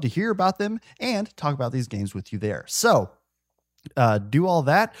would love to hear about them and talk about these games with you there. So do all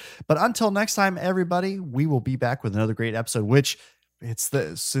that. But until next time, everybody, we will be back with another great episode, which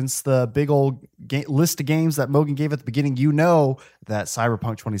since the big old list of games that Mogan gave at the beginning, that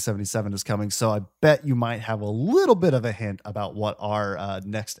Cyberpunk 2077 is coming. So I bet you might have a little bit of a hint about what our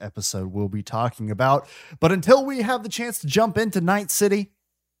next episode will be talking about. But until we have the chance to jump into Night City,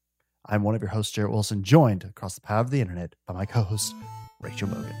 I'm one of your hosts, Jarrett Wilson, joined across the power of the internet by my co-host, Rachel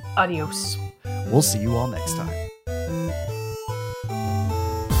Mogan. Adios. We'll see you all next time.